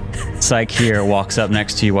 Psyche here walks up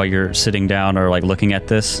next to you while you're sitting down or like looking at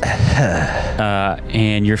this.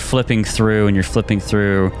 And you're flipping through.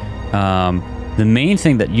 The main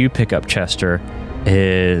thing that you pick up, Chester,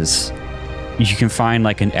 is you can find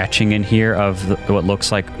like an etching in here of what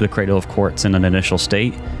looks like the Cradle of Quartz in an initial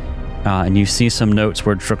state. And you see some notes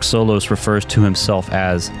where Droxolos refers to himself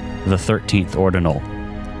as the 13th Ordinal.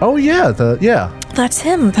 Oh, yeah. That's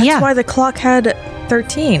him. That's why the clock had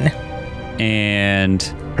 13. And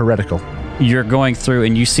Heretical. you're going through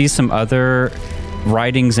and you see some other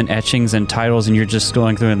writings and etchings and titles, and you're just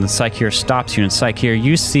going through, and the psych here stops you. And psych here,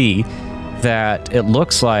 you see that it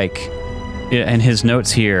looks like, in his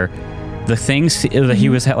notes here, the things that he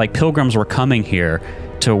was like, pilgrims were coming here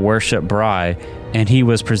to worship Bry, and he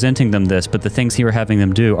was presenting them this, but the things he were having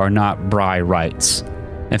them do are not Bry rites.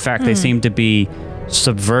 In fact, they seem to be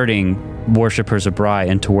subverting worshippers of Bry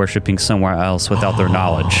into worshiping somewhere else without their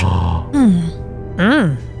knowledge.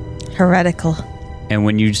 Heretical. And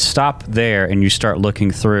when you stop there and you start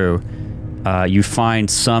looking through, you find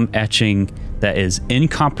some etching that is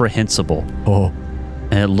incomprehensible. Oh.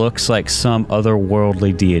 And it looks like some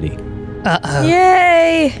otherworldly deity. Uh-oh.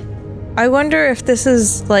 Yay! I wonder if this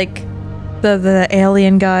is like the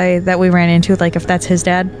alien guy that we ran into, like if that's his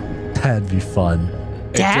dad. That'd be fun.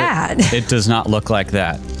 Dad. It does not look like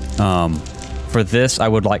that. For this, I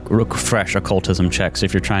would like fresh occultism checks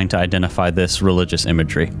if you're trying to identify this religious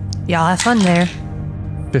imagery. Y'all have fun there.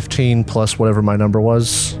 15 plus whatever my number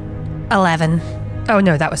was. 11. Oh,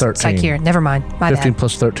 no, that was 13. psych here. Never mind. My 15 bad.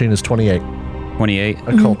 plus 13 is 28. 28?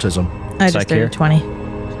 Occultism. I just Psych did here? 20.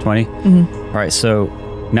 20? All right, so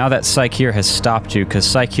now that Psych here has stopped you, because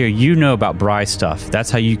Psych here, you know about Bry stuff. That's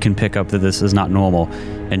how you can pick up that this is not normal.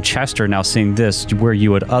 And Chester, now seeing this, where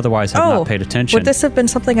you would otherwise have not paid attention. Would this have been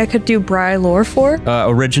something I could do Bry lore for?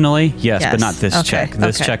 Originally, yes, but Yes. not this Okay, check.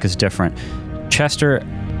 This okay. check is different. Chester,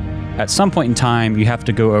 at some point in time, you have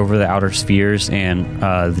to go over the outer spheres and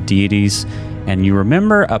the deities, and you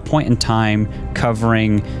remember a point in time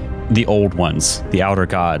covering the old ones, the outer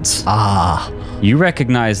gods. Ah. You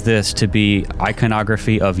recognize this to be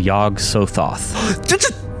iconography of Yog Sothoth.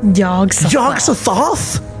 Yog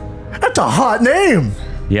Sothoth? That's a hot name.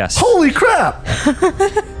 Yes. Holy crap.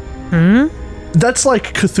 That's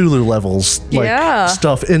like Cthulhu levels, like Yeah.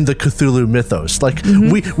 stuff in the Cthulhu mythos. Like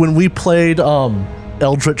when we played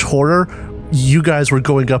Eldritch Horror, we were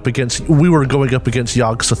going up against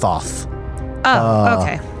Yog Sothoth. Oh,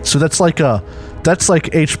 okay. So that's like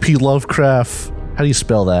H.P. Lovecraft. How do you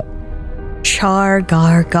spell that? Char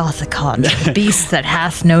Gar Gothicon, the beast that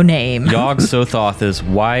hath no name. Yog Sothoth is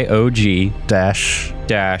YOG Dash.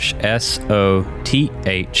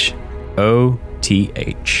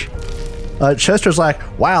 SOTHOTH. Chester's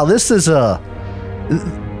like, wow, this is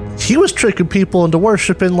he was tricking people into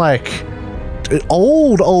worshiping like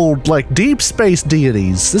old like deep space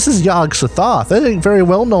deities. This is Yog Sothoth. That ain't very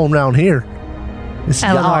well known around here. It's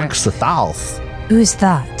Eleanor. Yog Sothoth. Who's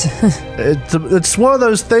that? It's one of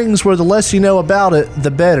those things where the less you know about it,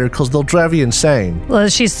 the better, because they'll drive you insane. Well,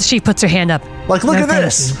 she puts her hand up. Like, look No, at thank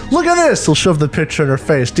this! Look at this! He'll shove the picture in her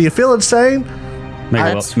face. Do you feel insane? Make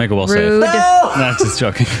a will save. rude. No! No, just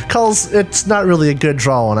joking. Because it's not really a good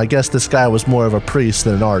drawing. I guess this guy was more of a priest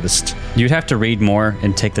than an artist. You'd have to read more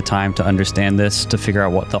and take the time to understand this to figure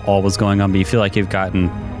out what all was going on, but you feel like you've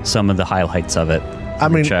gotten some of the highlights of it. I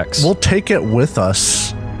mean, checks. we'll take it with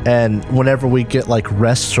us, and whenever we get like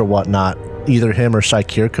rests or whatnot, either him or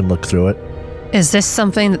Saikir can look through it. Is this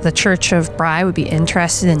something that the Church of Bry would be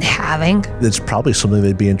interested in having? It's probably something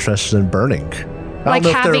they'd be interested in burning. I Like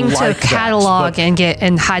don't know if they're having to like that, catalog but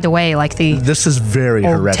and hide away like the this is very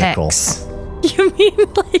old heretical. texts. You mean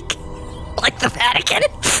like the Vatican?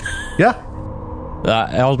 Yeah.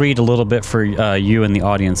 I'll read a little bit for you and the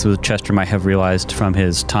audience, who Chester might have realized from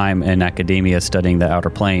his time in academia studying the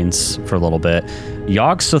outer planes for a little bit.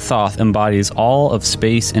 Yog Sothoth embodies all of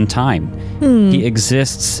space and time. He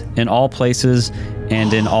exists in all places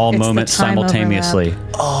and in all It's the moments time simultaneously.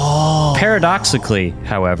 Paradoxically,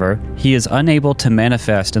 however, he is unable to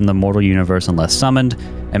manifest in the mortal universe unless summoned,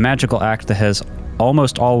 a magical act that has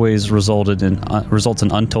almost always results in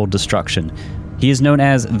untold destruction. He is known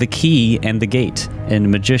as the Key and the Gate, and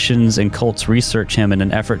magicians and cults research him in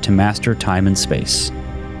an effort to master time and space.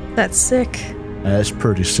 That's sick. That's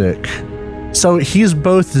pretty sick. So he's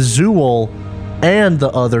both Zool and the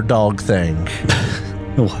other dog thing.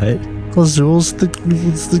 What? Well, Zool's the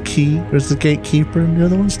key, or the gatekeeper, and the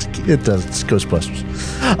other one's the key. It's Ghostbusters.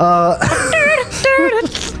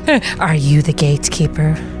 Are you the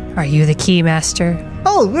gatekeeper? Are you the key master?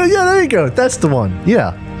 Oh, yeah, there you go. That's the one.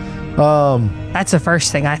 Yeah. That's the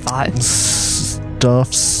first thing I thought.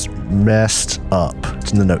 Stuff's messed up.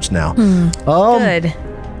 It's in the notes now. Good.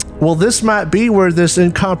 Well, this might be where this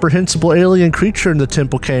incomprehensible alien creature in the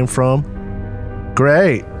temple came from.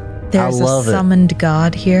 Great. There's I love a it. summoned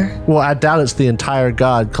god here. Well, I doubt it's the entire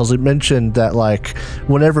god, because it mentioned that, like,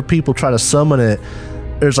 whenever people try to summon it,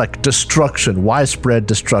 there's, like, destruction, widespread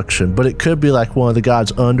destruction. But it could be, like, one of the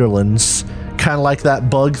god's underlings, kind of like that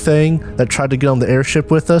bug thing that tried to get on the airship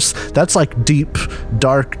with us. That's, like, deep,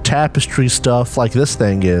 dark tapestry stuff like this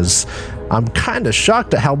thing is. I'm kind of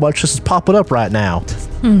shocked at how much this is popping up right now.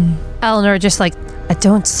 Eleanor just, like, I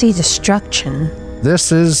don't see destruction.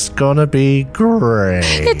 This is gonna be great.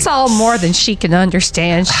 It's all more than she can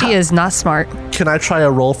understand. She is not smart. Can I try a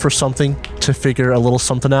roll for something to figure a little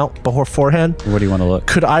something out beforehand? What do you want to look?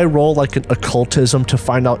 Could I roll like an occultism to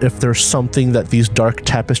find out if there's something that these dark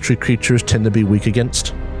tapestry creatures tend to be weak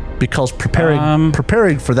against? Because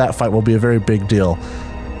preparing for that fight will be a very big deal.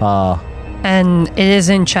 And it is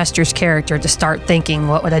in Chester's character to start thinking,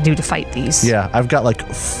 what would I do to fight these? Yeah, I've got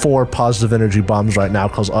like 4 positive energy bombs right now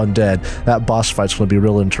because undead. That boss fight's going to be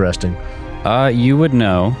real interesting. You would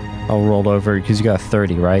know. I'll roll over because you got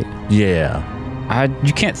 30, right? Yeah.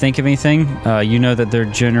 You can't think of anything. You know that they're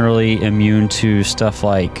generally immune to stuff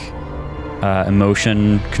like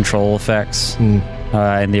emotion control effects,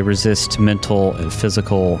 and they resist mental,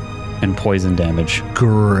 physical, and poison damage.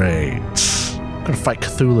 Great. I'm going to fight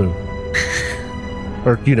Cthulhu.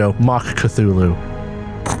 Or, mock Cthulhu.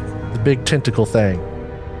 The big tentacle thing.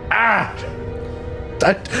 Ah!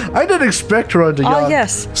 I didn't expect to run to Oh,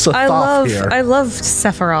 yes. Sothoth here. I love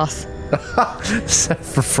Sephiroth.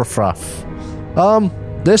 Sephiroth.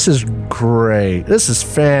 This is great. This is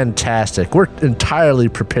fantastic. We're entirely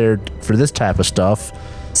prepared for this type of stuff.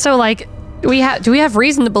 So, do we have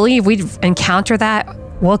reason to believe we'd encounter that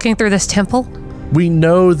walking through this temple? We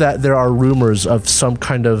know that there are rumors of some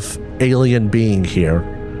kind of alien being here,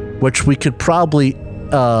 which we could probably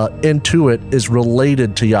intuit is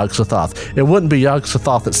related to Yog-Sothoth. It wouldn't be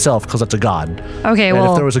Yog-Sothoth itself because it's a god. Okay, and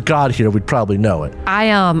well, if there was a god here, we'd probably know it.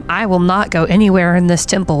 I will not go anywhere in this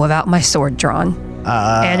temple without my sword drawn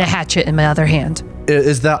and a hatchet in my other hand.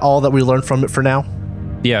 Is that all that we learned from it for now?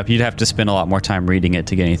 Yeah, you'd have to spend a lot more time reading it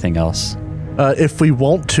to get anything else. If we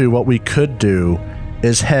want to, what we could do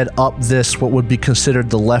is head up this, what would be considered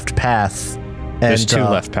the left path. There's 2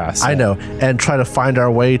 left paths. I know. And try to find our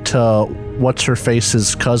way to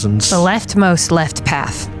what's-her-face's cousins. The leftmost left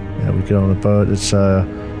path. Yeah, we get on a boat. It's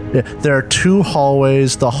there are 2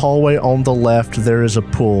 hallways. The hallway on the left, there is a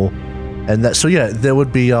pool. And that, so yeah, there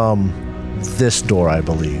would be this door, I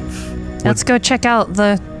believe. Let's go check out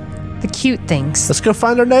the cute things. Let's go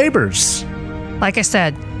find our neighbors. Like I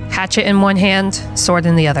said, hatchet in one hand, sword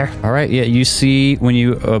in the other. All right, yeah, you see when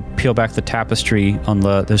you peel back the tapestry on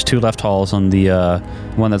there's 2 left halls on the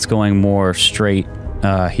one that's going more straight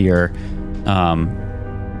here.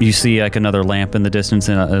 You see like another lamp in the distance,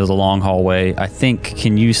 and there's a long hallway. I think,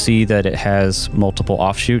 can you see that it has multiple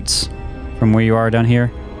offshoots from where you are down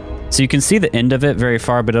here? So you can see the end of it very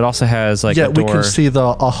far, but it also has like a door. Yeah, we can see a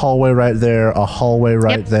hallway right there, a hallway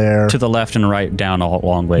right there. To the left and right down a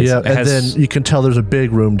long ways. Yeah, and then you can tell there's a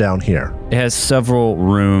big room down here. It has several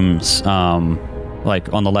rooms,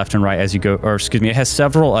 like on the left and right as you go, or excuse me, it has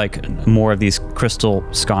several like more of these crystal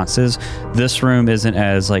sconces. This room isn't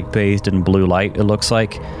as like bathed in blue light, it looks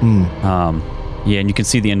like. Yeah, and you can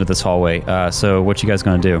see the end of this hallway. So what you guys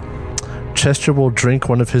gonna do? Chester will drink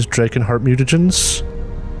one of his Drakenheart mutagens,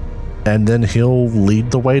 and then he'll lead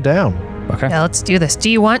the way down. Okay. Yeah, let's do this. Do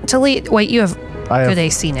you want to lead? Wait, you have good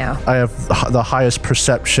AC now. I have the highest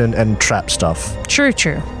perception and trap stuff. True.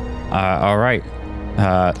 All right.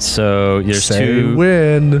 So there's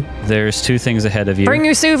win. There's 2 things ahead of you. Bring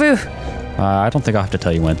your Suvu. I don't think I'll have to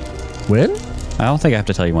tell you when. When? I don't think I have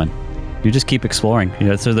to tell you when. You just keep exploring.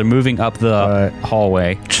 So they're moving up the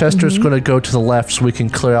hallway. Chester's going to go to the left so we can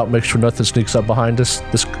clear out, make sure nothing sneaks up behind us.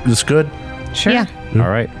 This good? Sure. Yeah. All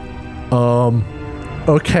right.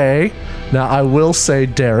 Okay. Now I will say,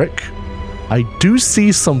 Derek, I do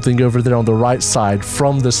see something over there on the right side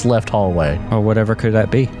from this left hallway. Or whatever could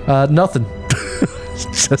that be? Nothing.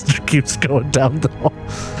 Chester keeps going down the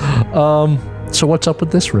hall. So what's up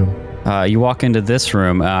with this room? You walk into this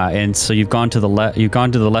room, and so you've gone to the left. You've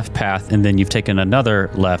gone to the left path, and then you've taken another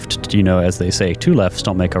left. As they say, 2 lefts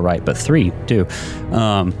don't make a right, but 3 do.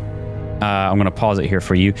 I'm going to pause it here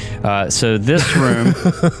for you. So this room,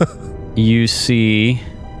 you see,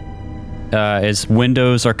 as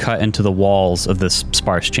windows are cut into the walls of this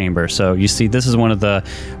sparse chamber. So you see, this is one of the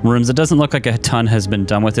rooms. It doesn't look like a ton has been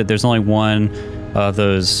done with it. There's only one of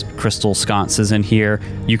those crystal sconces in here.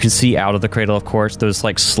 You can see out of the Cradle of Quartz, those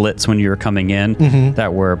like slits when you were coming in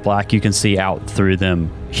that were black. You can see out through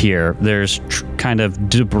them here. There's kind of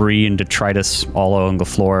debris and detritus all along the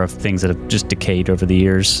floor of things that have just decayed over the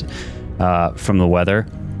years from the weather.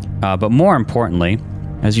 But more importantly,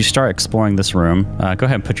 as you start exploring this room, go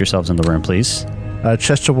ahead and put yourselves in the room, please.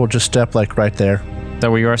 Chester will just step like right there. Is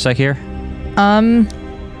that where you are, Sakir?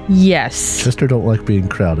 Yes. Chester don't like being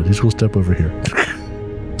crowded. He's going to step over here.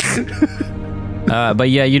 But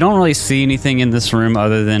yeah, you don't really see anything in this room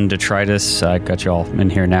other than detritus. I got you all in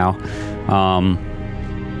here now.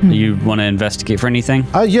 You want to investigate for anything?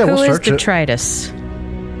 Yeah, we'll Who is search it. detritus?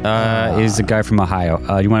 He's a guy from Ohio.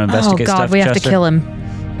 You want to Oh investigate God, stuff, we have to Chester? kill him.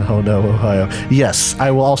 Oh no, Ohio. Yes,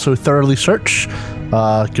 I will also thoroughly search.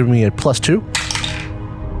 Give me a +2.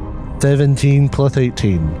 17 plus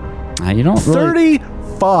 18. You don't really,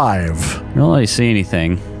 35. you don't really see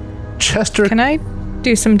anything. Chester. Can I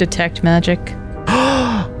do some detect magic?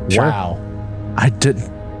 Wow. I didn't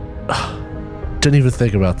even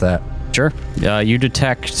think about that. Sure. You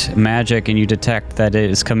detect magic, and you detect that it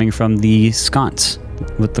is coming from the sconce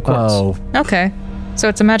with the quartz. Oh, Okay. So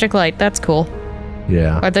it's a magic light. That's cool.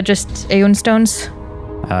 yeah. Are they just Aeon stones?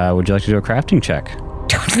 Would you like to do a crafting check?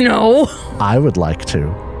 No. I would like to.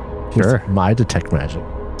 Sure. With my detect magic.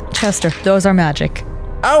 Chester, those are magic.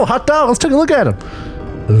 Oh, hot dog. Let's take a look at him.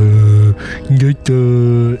 18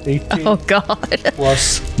 Oh God.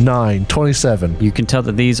 plus 9, 27. You can tell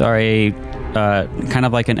that these are a kind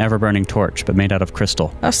of like an ever-burning torch, but made out of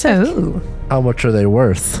crystal. Oh, sick. Ooh. How much are they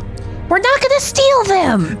worth? We're not going to steal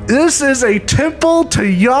them. This is a temple to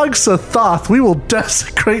Yog Sothoth. We will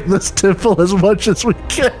desecrate this temple as much as we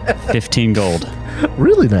can. 15 gold.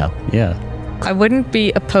 Really now? Yeah. I wouldn't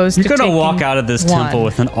be opposed You're to going to taking walk out of this one. temple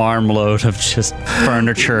with an armload of just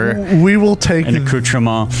furniture We will take and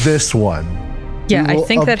accoutrement. this one. Yeah, We I will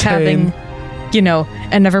think that obtain- having,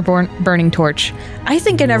 an burning torch. I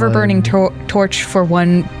think an ever-burning torch for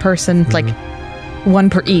one person, like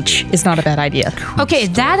one per each, is not a bad idea. Okay,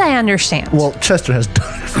 that I understand. Well, Chester has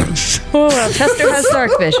dark vision. Oh, well, Chester has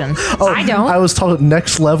dark vision. I don't. I was told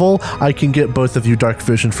next level, I can get both of you dark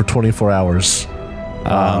vision for 24 hours.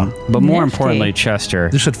 But more Nifty. importantly, Chester,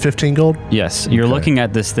 You said 15 gold? yes, you're Okay. looking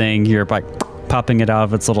at this thing, you're like popping it out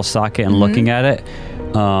of its little socket and looking at it.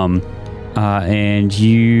 And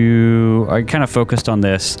you are kind of focused on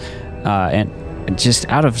this. And just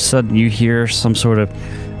out of sudden, you hear some sort of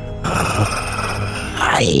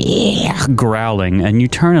growling, and you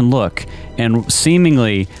turn and look, and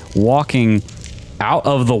seemingly walking out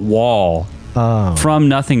of the wall from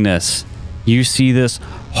nothingness, you see this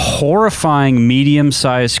horrifying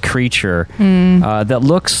medium-sized creature that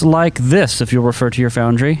looks like this, if you'll refer to your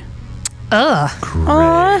foundry.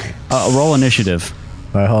 Ugh. Roll initiative.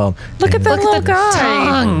 All right, hold on. Look at that Look little at the guy.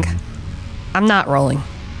 tongue. I'm not rolling.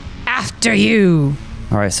 After you.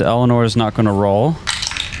 All right, so Eleanor is not going to roll.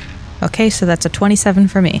 Okay, so that's a 27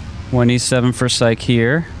 for me. 27 for Psyche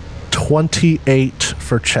here. 28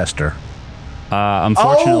 for Chester.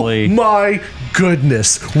 Unfortunately, Oh my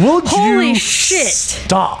goodness. Will Holy you shit.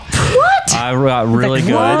 stop? I got really the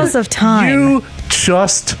good. claws of time. You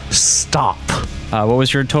just stop. What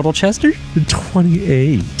was your total, Chester?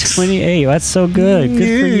 28. 28. That's so good.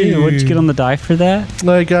 Good for you. What did you get on the die for that?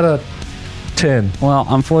 I got a 10. Well,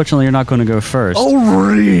 unfortunately, you're not going to go first. Oh,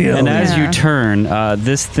 really? And as you Yeah. turn,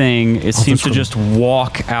 this thing, it seems to just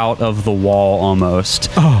walk out of the wall almost.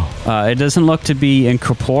 It doesn't look to be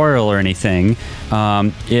incorporeal or anything.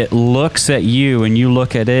 It looks at you, and you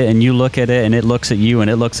look at it, and you look at it, and it looks at you, and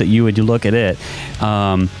it looks at you, and you look at it.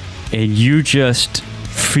 And you just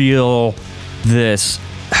feel this,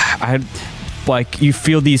 you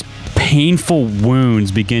feel these painful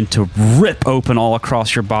wounds begin to rip open all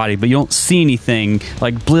across your body, but you don't see anything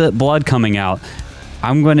like blood coming out.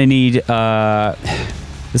 I'm going to need,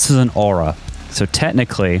 this is an aura, so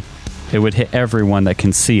technically it would hit everyone that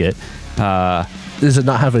can see it. Does it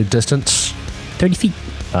not have a distance? 30 feet.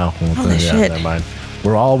 Oh, well, Holy shit. never mind.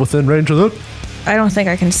 We're all within range of it. I don't think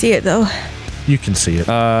I can see it, though. You can see it.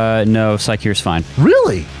 No, Psyche's fine,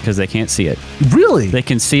 Really? because they can't see it. Really? They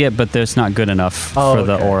can see it, but that's not good enough for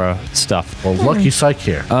the aura stuff. Well, lucky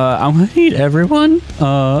Psyche here. I'm going to need everyone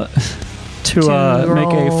to make a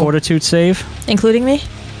roll. fortitude save. Including me?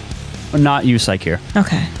 Not you, Psyche.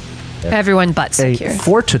 Okay. Everyone but A secure.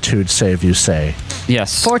 fortitude save, you say?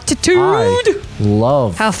 Yes. Fortitude. I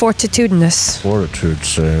love How fortitudinous. fortitude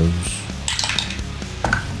saves.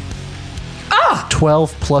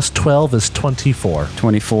 12 plus 12 is 24.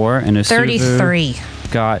 24. And Isuvu 33.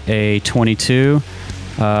 got a 22.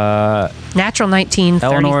 Natural 19, 33.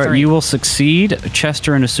 Eleanor, you will succeed.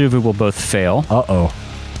 Chester and Isuvu will both fail Uh-oh.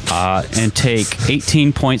 and take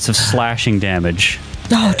 18 points of slashing damage.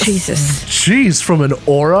 Oh, Jesus. Jeez, from an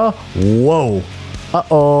aura? Whoa.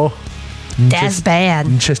 Uh-oh. That's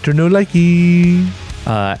bad. Chester no likey.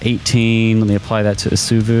 18. Let me apply that to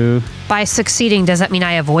Isuvu. By succeeding, does that mean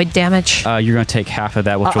I avoid damage? You're going to take half of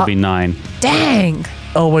that, which will be 9. Dang.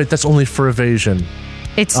 Oh, wait, that's only for evasion.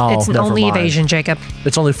 It's Oh, an never only mind. evasion, Jacob.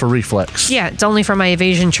 It's only for reflex. Yeah, it's only for my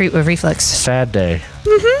evasion treat with reflex. Sad day.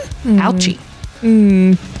 Ouchie.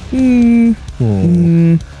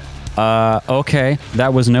 Okay.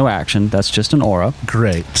 That was no action. That's just an aura.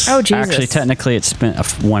 Great. Oh, Jesus. Actually, technically, it spent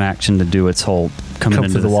one action to do its whole coming Come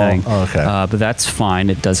into through the the wall. thing. Oh, okay. But that's fine.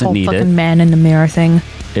 It doesn't Whole need fucking it. man in the mirror thing.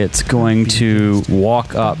 It's going to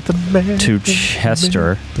walk up The man to in the Chester.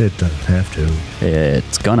 mirror. It doesn't have to.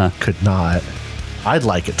 It's gonna. Could not. I'd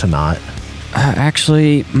like it to not.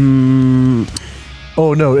 Actually,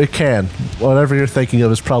 Oh, no, it can. Whatever you're thinking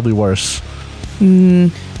of is probably worse. yeah,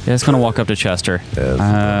 it's gonna walk up to Chester.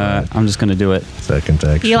 I'm just gonna do it. Second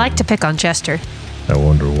action. You like to pick on Chester. I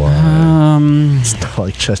wonder why. It's not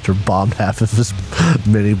like Chester bombed half of his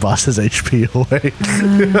mini boss's HP away.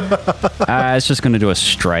 It's just gonna do a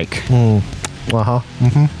strike on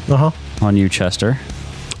you, Chester.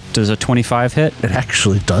 Does a 25 hit? It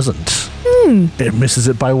actually doesn't. It misses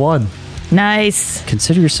it by 1. Nice.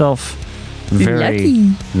 Consider yourself Lucky.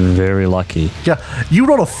 very lucky. Yeah, you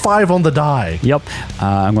rolled a 5 on the die. Yep.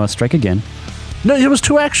 I'm gonna strike again. No, it was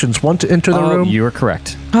 2 actions. One to enter the room. You are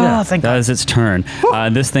correct. Oh, thank That is its turn.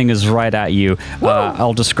 This thing is right at you.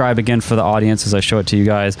 I'll describe again for the audience as I show it to you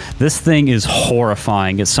guys. This thing is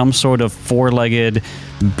horrifying. It's some sort of 4-legged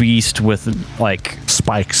beast with like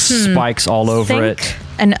spikes all over it.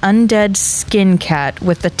 An undead skin cat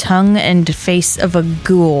with the tongue and face of a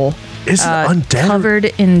ghoul. Is it undead? Covered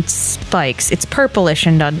in spikes. It's purplish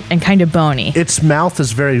and kind of bony. Its mouth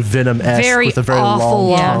is very venom-esque Very with a very awful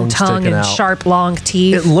long tongue sticking and out. sharp, long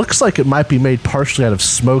teeth. It looks like it might be made partially out of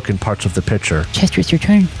smoke in parts of the picture. Chester, it's your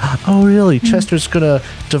turn. Oh, really? Chester's gonna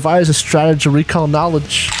devise a strategy to recall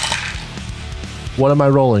knowledge. What am I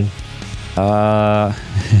rolling?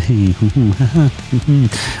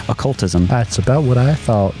 Occultism. That's about what I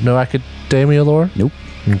thought. No academia lore? Nope.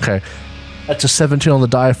 Okay. That's a 17 on the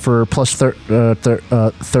die for plus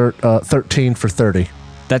 13 for 30.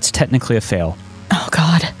 That's technically a fail. Oh,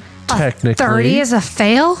 God. Technically. 30 is a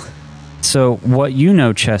fail? So what you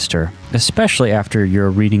know, Chester, especially after your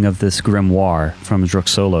reading of this grimoire from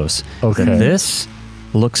Druxolos, Okay. that this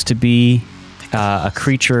looks to be a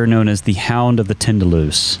creature known as the Hound of the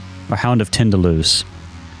Tindaloos, or Hound of Tindaloos.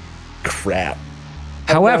 Crap.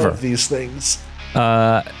 However, these things.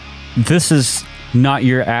 this is not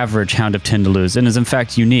your average Hound of Tindaloos and is in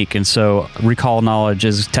fact unique, and so recall knowledge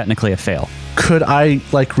is technically a fail. Could I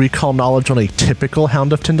recall knowledge on a typical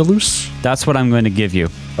Hound of Tindaloos? That's what I'm going to give you.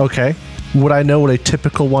 Okay. Would I know what a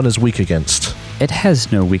typical one is weak against? It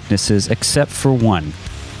has no weaknesses except for one,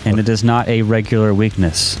 and it is not a regular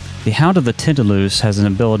weakness. The Hound of the Tindaloos has an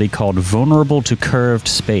ability called Vulnerable to Curved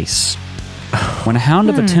Space. When a Hound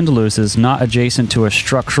of the Tindaloos is not adjacent to a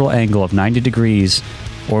structural angle of 90 degrees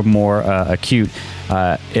or more acute,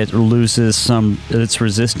 it loses some its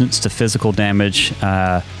resistance to physical damage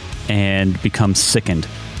and becomes sickened.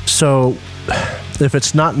 So, if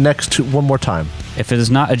it's not next to... One more time. If it is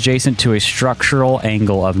not adjacent to a structural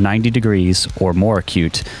angle of 90 degrees or more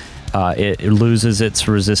acute, it loses its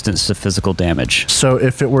resistance to physical damage. So,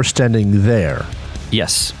 if it were standing there...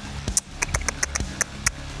 Yes.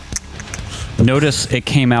 Notice it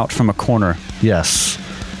came out from a corner. Yes.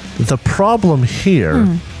 The problem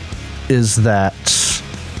here is that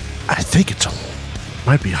I think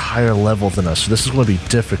might be higher level than us. So this is going to be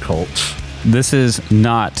difficult. This is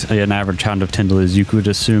not an average Hound of Tindaloos. You could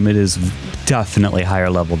assume it is definitely higher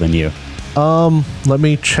level than you. Let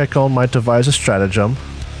me check on my devise a stratagem.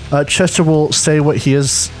 Chester will say what he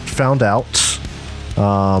has found out.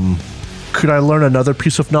 Could I learn another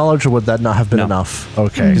piece of knowledge, or would that not have been No. enough?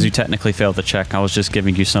 Okay. Because you technically failed the check. I was just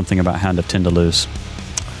giving you something about Hound of Tindaloos.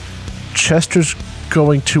 Chester's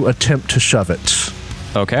going to attempt to shove it.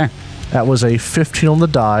 Okay. That was a 15 on the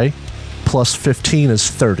die, plus 15 is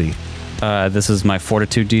 30. This is my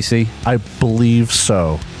Fortitude DC. I believe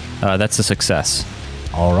so. That's a success.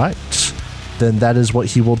 All right. Then that is what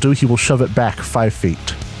he will do. He will shove it back 5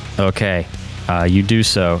 feet. Okay. You do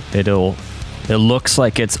so. It looks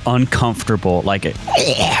like it's uncomfortable, like it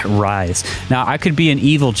rise. Now, I could be an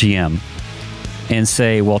evil GM and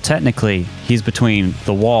say, well, technically, he's between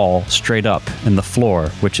the wall straight up and the floor,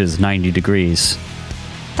 which is 90 degrees.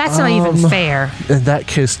 That's not even fair. In that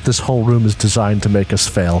case, this whole room is designed to make us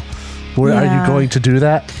fail. Are you Yeah. going to do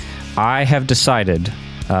that? I have decided,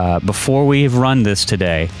 before we've run this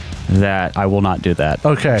today, that I will not do that.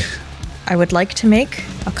 Okay. I would like to make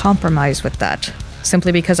a compromise with that,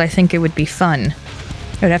 simply because I think it would be fun.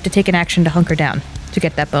 I would have to take an action to hunker down to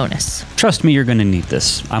get that bonus. Trust me, you're going to need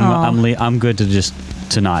this. I'm good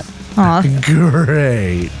to not. Aw,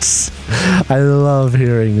 Great. I love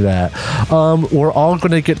hearing that. We're all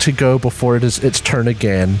going to get to go before it is its turn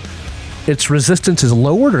again. Its resistance is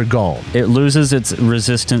lowered or gone? It loses its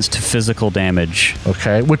resistance to physical damage.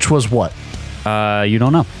 Okay. Which was what? You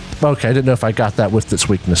don't know. Okay, I didn't know if I got that with its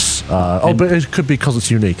weakness. But it could be because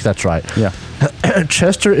it's unique. That's right. Yeah.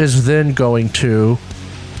 Chester is then going to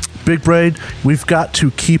Big Braid, we've got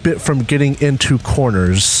to keep it from getting into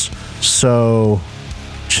corners. So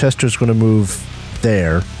Chester's going to move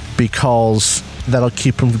there because that'll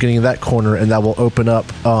keep him from getting in that corner, and that will open up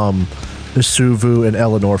Isuvu and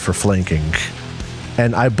Eleanor for flanking.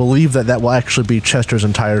 And I believe that will actually be Chester's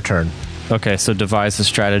entire turn. Okay, so devise the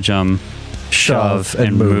stratagem, shove,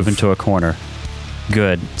 and move into a corner.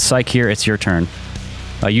 Good. Psyche here, it's your turn.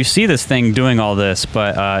 You see this thing doing all this,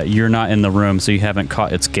 but you're not in the room, so you haven't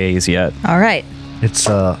caught its gaze yet. All right. It's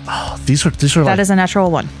these are That like, is a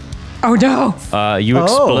natural 1. Oh no! You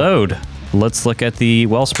explode. Let's look at the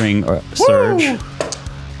wellspring surge. Woo!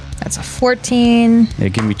 That's a 14 Yeah,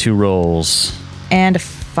 give me 2 rolls. and a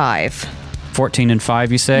 5. 14 and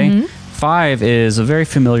 5, you say? 5 is a very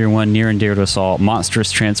familiar one, near and dear to us all.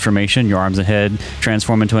 Monstrous transformation. Your arms and head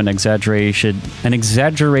transform into an exaggerated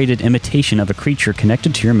imitation of a creature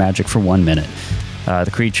connected to your magic for 1 minute.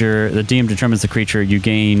 The DM determines the creature. You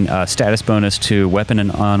gain status bonus to weapon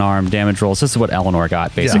and unarmed damage rolls. This is what Eleanor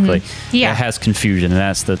got, basically. Yeah. It has confusion, and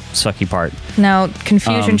that's the sucky part. Now,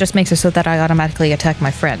 confusion just makes it so that I automatically attack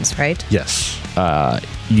my friends, right? yes.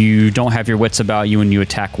 You don't have your wits about you and you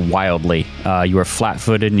attack wildly. You are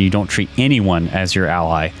flat-footed and you don't treat anyone as your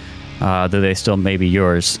ally, though they still may be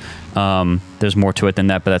yours. There's more to it than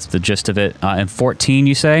that, but that's the gist of it. And 14,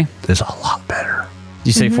 you say? Is a lot better.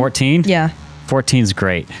 You say 14? Yeah. 14's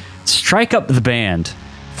great. Strike up the band.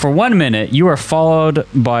 For 1 minute, you are followed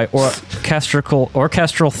by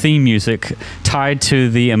orchestral theme music tied to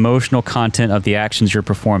the emotional content of the actions you're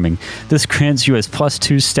performing. This grants you a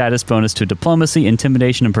 +2 status bonus to diplomacy,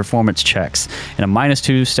 intimidation, and performance checks, and a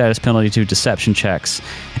 -2 status penalty to deception checks,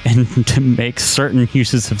 and to make certain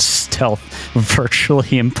uses of stealth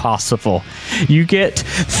virtually impossible. You get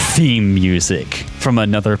theme music from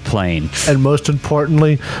another plane. And most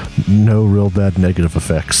importantly, no real bad negative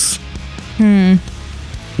effects.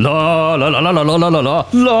 La la la la la la la la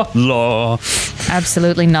la la.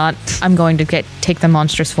 Absolutely not. I'm going to take the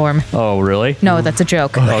monstrous form. Oh, really? No, that's a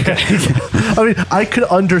joke. Okay. I mean, I could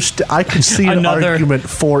understand. I could see an argument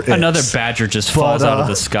for it. Another badger just falls out of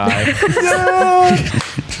the sky.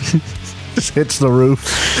 Just hits the roof.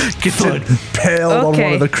 Gets impaled on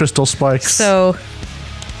one of the crystal spikes. So,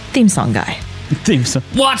 theme song guy. Theme song.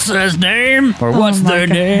 What's his name? Or what's their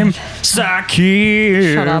name?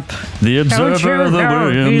 Saki. Shut up. The observer of the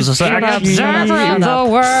Williams. Shut up. Observer of the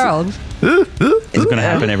world. It's going to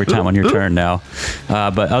happen every time on your turn now.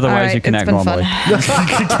 But otherwise, right, you can it's act been normally.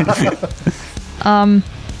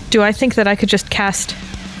 Do I think that I could just cast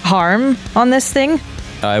harm on this thing?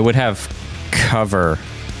 I would have cover.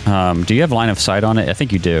 Do you have line of sight on it? I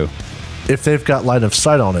think you do. If they've got line of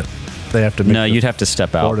sight on it, they have to make No, you'd have to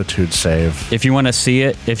step out. fortitude save. If you want to see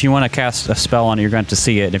it, if you want to cast a spell on it, you're going to have to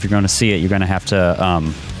see it. And if you're going to see it, you're going to have to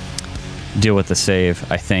deal with the save,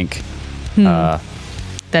 I think.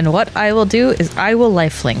 Then what I will do is I will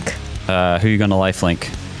lifelink. Who are you going to lifelink?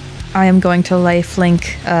 I am going to lifelink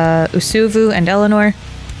Usuvu and Eleanor.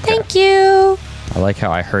 Thank you. I like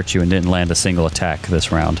how I hurt you and didn't land a single attack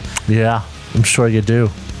this round. Yeah, I'm sure you do.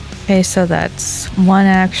 Okay, so that's 1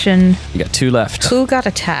 action. You got 2 left. Who got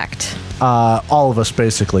attacked? All of us,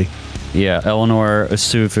 basically. Yeah, Eleanor,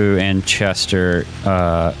 Isuvu, and Chester.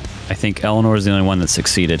 I think Eleanor is the only one that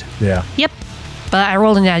succeeded. Yeah. Yep. But I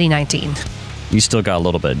rolled a natty 19. You still got a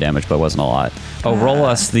little bit of damage, but it wasn't a lot. Oh, roll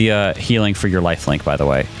us the healing for your lifelink, by the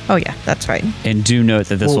way. Oh yeah, that's right. And do note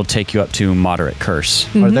that this will take you up to moderate curse.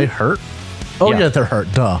 Are they hurt? Oh, Yeah. yeah, they're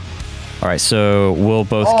hurt. Duh. All right, so we'll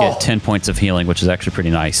both get 10 points of healing, which is actually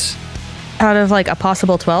pretty nice. Out of like a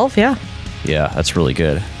possible 12, yeah. Yeah, that's really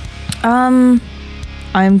good. I'm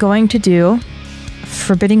going to do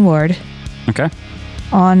Forbidding Ward Okay.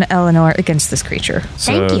 on Eleanor against this creature.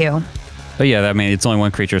 So, Thank you. Oh yeah, I mean, it's only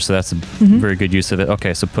one creature, so that's a very good use of it.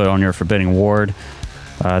 Okay, so put on your Forbidding Ward.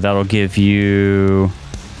 That'll give you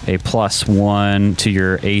a +1 to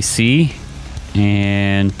your AC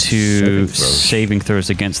and to saving throws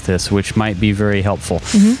against this, which might be very helpful.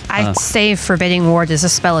 I'd say Forbidding Ward is a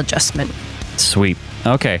spell adjustment. Sweet.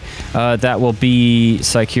 Okay, that will be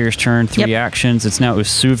Psycheer's turn. 3 actions. It's now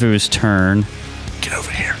Usuvu's turn. Get over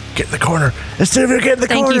here. Get in the corner. Let's see if we get in the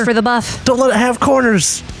corner. Thank you for the buff. Don't let it have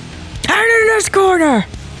corners. Out in this corner!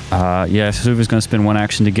 Yeah, Usuvu's going to spend 1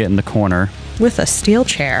 action to get in the corner. With a steel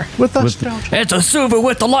chair. With us. It's Usuvu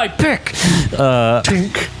with the light pick!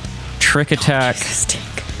 Tink. Trick attack,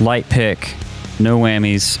 Stink. light pick, no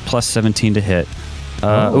whammies, +17 to hit.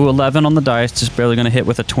 11 on the dice, just barely going to hit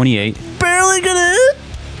with a 28. Barely gonna hit.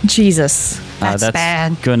 Jesus. That's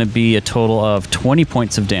bad. going to be a total of 20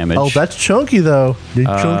 points of damage. Oh, that's chunky, though. You're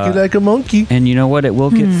chunky like a monkey. And you know what? It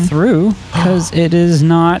will get through because it is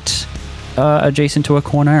not adjacent to a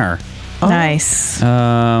corner. Nice.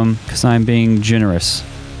 Because I'm being generous.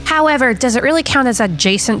 However, does it really count as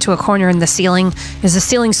adjacent to a corner in the ceiling? Is the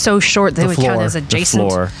ceiling so short that it would count floor. as adjacent? The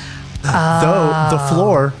floor. Though the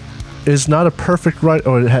floor is not a perfect right,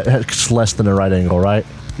 or it's less than a right angle, right?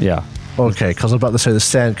 Yeah. Okay, because I'm about to say the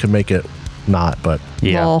sand could make it not, but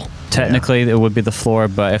Yeah. Lol. Technically, it would be the floor,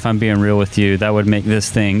 but if I'm being real with you, that would make this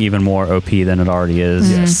thing even more OP than it already is.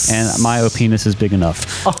 Yes. And my OPness is big enough.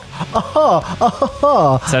 So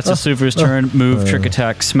that's Asufu's turn. Move, trick,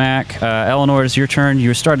 attack, smack. Eleanor, it's your turn.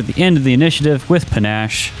 You start at the end of the initiative with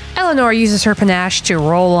panache. Eleanor uses her panache to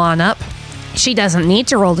roll on up. She doesn't need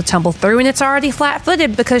to roll to tumble through, and it's already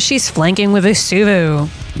flat-footed because she's flanking with Asufu.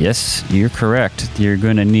 Yes, you're correct. You're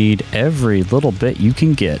going to need every little bit you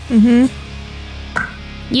can get.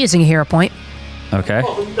 Using a hero point. Okay.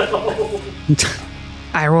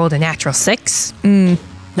 I rolled a natural 6. All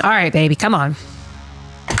right, baby, come on.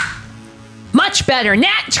 Much better.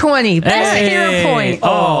 Nat 20. That's a hero point.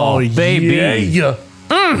 Oh, baby. yeah.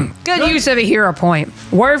 Good use of a hero point.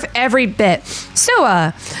 Worth every bit.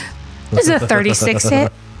 So, this is a 36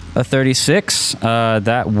 hit. A 36.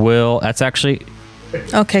 That's actually...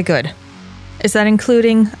 Okay, good. Is that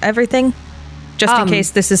including everything? Just in case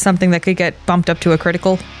this is something that could get bumped up to a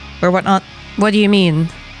critical or whatnot? What do you mean?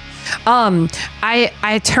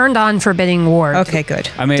 I turned on Forbidding Ward. Okay, good.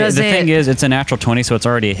 I mean, Does the thing it- is, it's a natural 20, so it's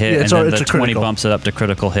already a hit, Yeah, and it's then it's the a 20 critical. bumps it up to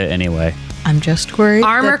critical hit anyway. I'm just worried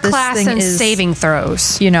Armor that this class thing and is, saving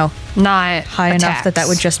throws. you know, Not high enough that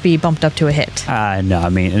would just be bumped up to a hit. No, I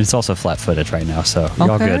mean, it's also flat-footed right now, so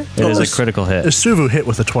y'all Okay. good. It is a critical hit. Isuvu hit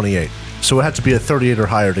with a 28, so it had to be a 38 or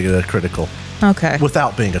higher to get a critical Okay.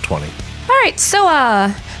 without being a 20. All right, so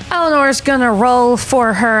Eleanor's gonna roll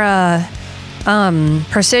for her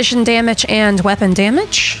precision damage and weapon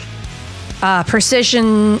damage.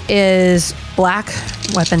 Precision is black,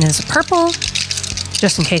 weapon is purple.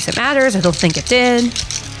 Just in case it matters, I don't think it did.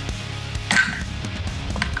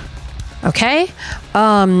 Okay,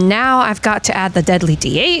 now I've got to add the deadly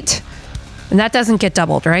D8, and that doesn't get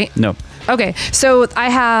doubled, right? No. Okay, so I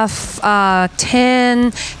have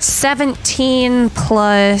 10, 17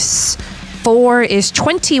 plus 4 is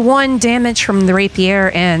 21 damage from the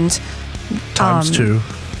rapier, and Times 2.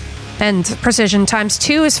 and precision times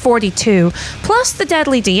 2 is 42, plus the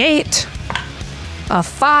deadly D8 of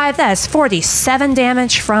 5, that's 47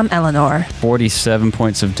 damage from Eleanor. 47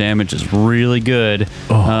 points of damage is really good.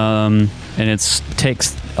 And it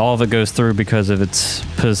takes... All of it goes through because of its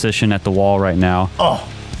position at the wall right now.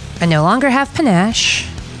 I no longer have panache.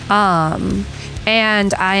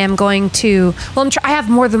 And I am going to... Well,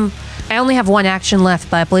 I only have one action left,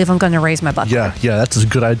 but I believe I'm going to raise my buckler. Yeah, that's a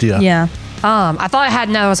good idea. Yeah. I thought I had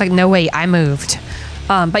no. I was like, no, wait, I moved.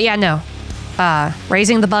 But yeah, no.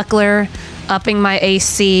 Raising the buckler, upping my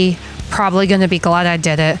AC, probably going to be glad I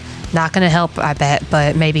did it. Not going to help, I bet,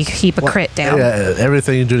 but maybe keep a crit down. Yeah,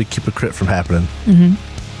 everything you do to keep a crit from happening.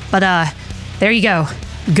 But there you go.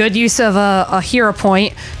 Good use of a hero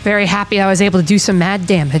point. Very happy I was able to do some mad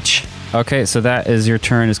damage. Okay, so that is your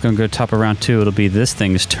turn. It's going to go top of round 2. It'll be this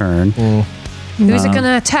thing's turn. Who's it going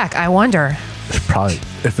to attack? I wonder. Probably,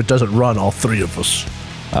 if it doesn't run, all three of us.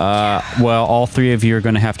 Well, all three of you are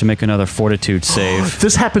going to have to make another fortitude save.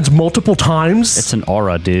 This happens multiple times? It's an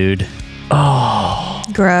aura, dude.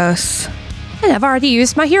 Gross. And I've already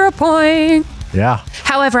used my hero point. Yeah.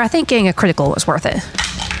 However, I think getting a critical was worth it.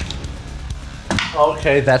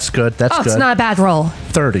 Okay, that's good. That's Oh, good. it's not a bad roll.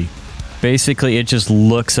 30. Basically, it just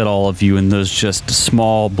looks at all of you, and those just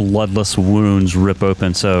small, bloodless wounds rip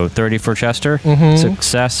open. So 30 for Chester.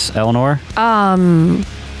 Success, Eleanor.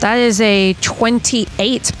 That is a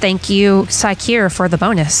 28. Thank you, Saikir, for the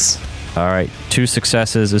bonus. All right, 2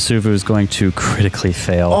 successes. Asuvu is going to critically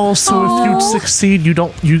fail. Oh, so if you succeed,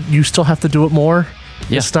 you still have to do it more?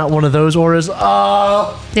 Yeah. It's not one of those auras.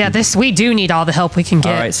 Yeah, we do need all the help we can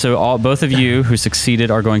get. All right, so both of you who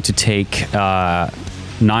succeeded are going to take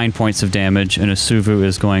 9 points of damage, and Asuvu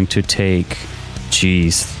is going to take,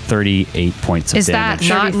 38 points of Is that damage.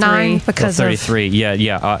 not 9 33? because Well, 33.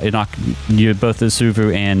 You both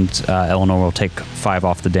Asuvu and Eleanor will take 5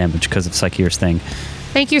 off the damage because of Saikir's thing.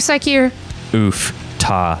 Thank you, Saikir. Oof,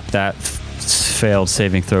 that failed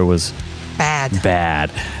saving throw was Bad.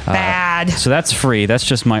 bad. Bad. So that's free. That's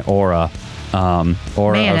just my aura.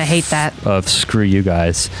 Aura. Man, of, I hate that. Of screw you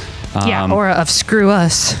guys. Yeah, aura of screw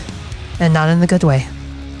us. And not in the good way.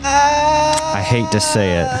 I hate to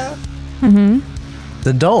say it.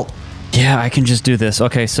 Then don't. Yeah, I can just do this.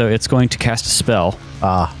 Okay, so it's going to cast a spell.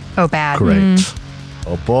 Oh, bad. Great.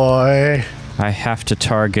 Oh boy. I have to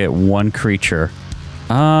target one creature.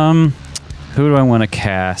 Who do I want to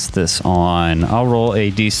cast this on? I'll roll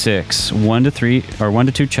a d6. 1 to 3 or 1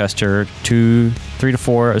 to 2 Chester, 3 to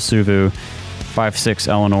 4 Asuvu, 5, 6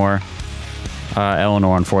 Eleanor.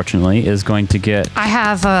 Eleanor, unfortunately, is going to get. I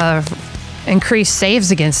have increased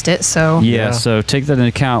saves against it, so. Yeah, so take that into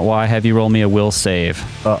account while I have you roll me a will save.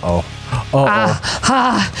 I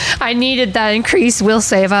needed that increased will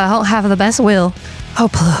save. I don't have the best will.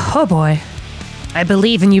 Oh boy. I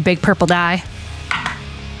believe in you, big purple die.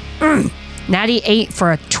 Natty 8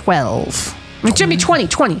 for a 12. It should be 20.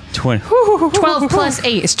 20. 12 plus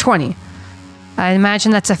 8 is 20. I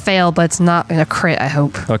imagine that's a fail, but it's not a crit, I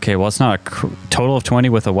hope. Okay, well, it's not a total of 20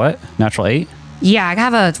 with a what? Natural 8? Yeah, I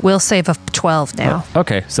have a will save of 12 now.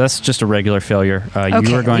 Okay, so that's just a regular failure.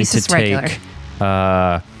 You are going to take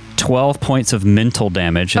 12 points of mental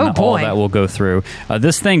damage, and all that will go through.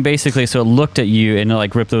 This thing basically, so it looked at you and it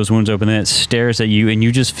like ripped those wounds open, and it stares at you, and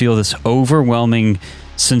you just feel this overwhelming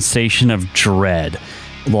sensation of dread,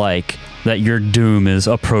 like that your doom is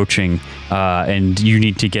approaching, and you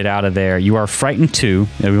need to get out of there. You are frightened too.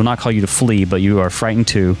 We will not call you to flee, but you are frightened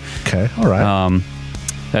too. Okay, all right.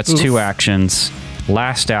 That's 2 actions.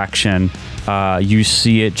 Last action, you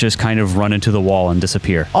see it just kind of run into the wall and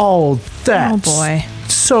disappear. Oh, that's boy.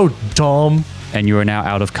 So dumb. And you are now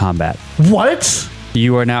out of combat. What?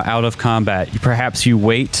 You are now out of combat. Perhaps you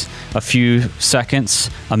wait a few seconds,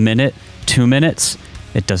 a minute, 2 minutes.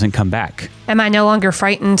 It doesn't come back. Am I no longer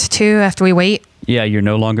frightened too after we wait? Yeah, you're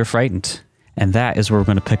no longer frightened. And that is where we're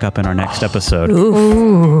going to pick up in our next episode.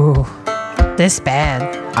 Ooh. This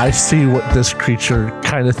bad. I see what this creature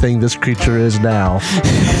is now.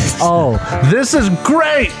 Oh, this is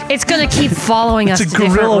great! It's going to keep following us. It's a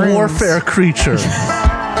guerrilla warfare creature.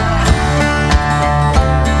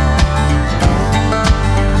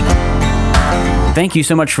 Thank you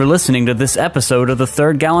so much for listening to this episode of the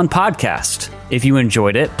Third Gallon Podcast. If you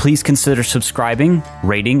enjoyed it, please consider subscribing,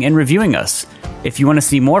 rating, and reviewing us. If you want to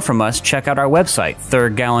see more from us, check out our website,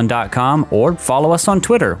 thirdgallon.com, or follow us on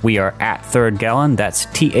Twitter. We are at Third Gallon. That's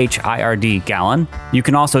THIRD Gallon. You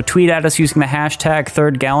can also tweet at us using the hashtag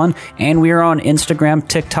Third Gallon, and we are on Instagram,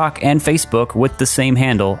 TikTok, and Facebook with the same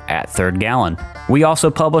handle, at Third Gallon. We also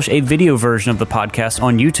publish a video version of the podcast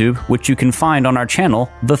on YouTube, which you can find on our channel,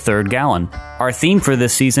 The Third Gallon. Our theme for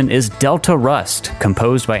this season is Delta Rust,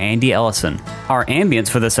 composed by Andy Ellison. Our ambience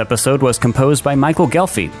for this episode was composed by Michael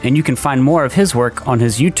Gelfi, and you can find more of his work on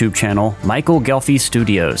his YouTube channel, Michael Gelfi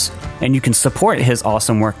Studios. And you can support his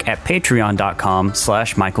awesome work at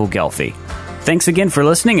patreon.com/Michael Gelfi. Thanks again for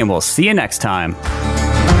listening, and we'll see you next time.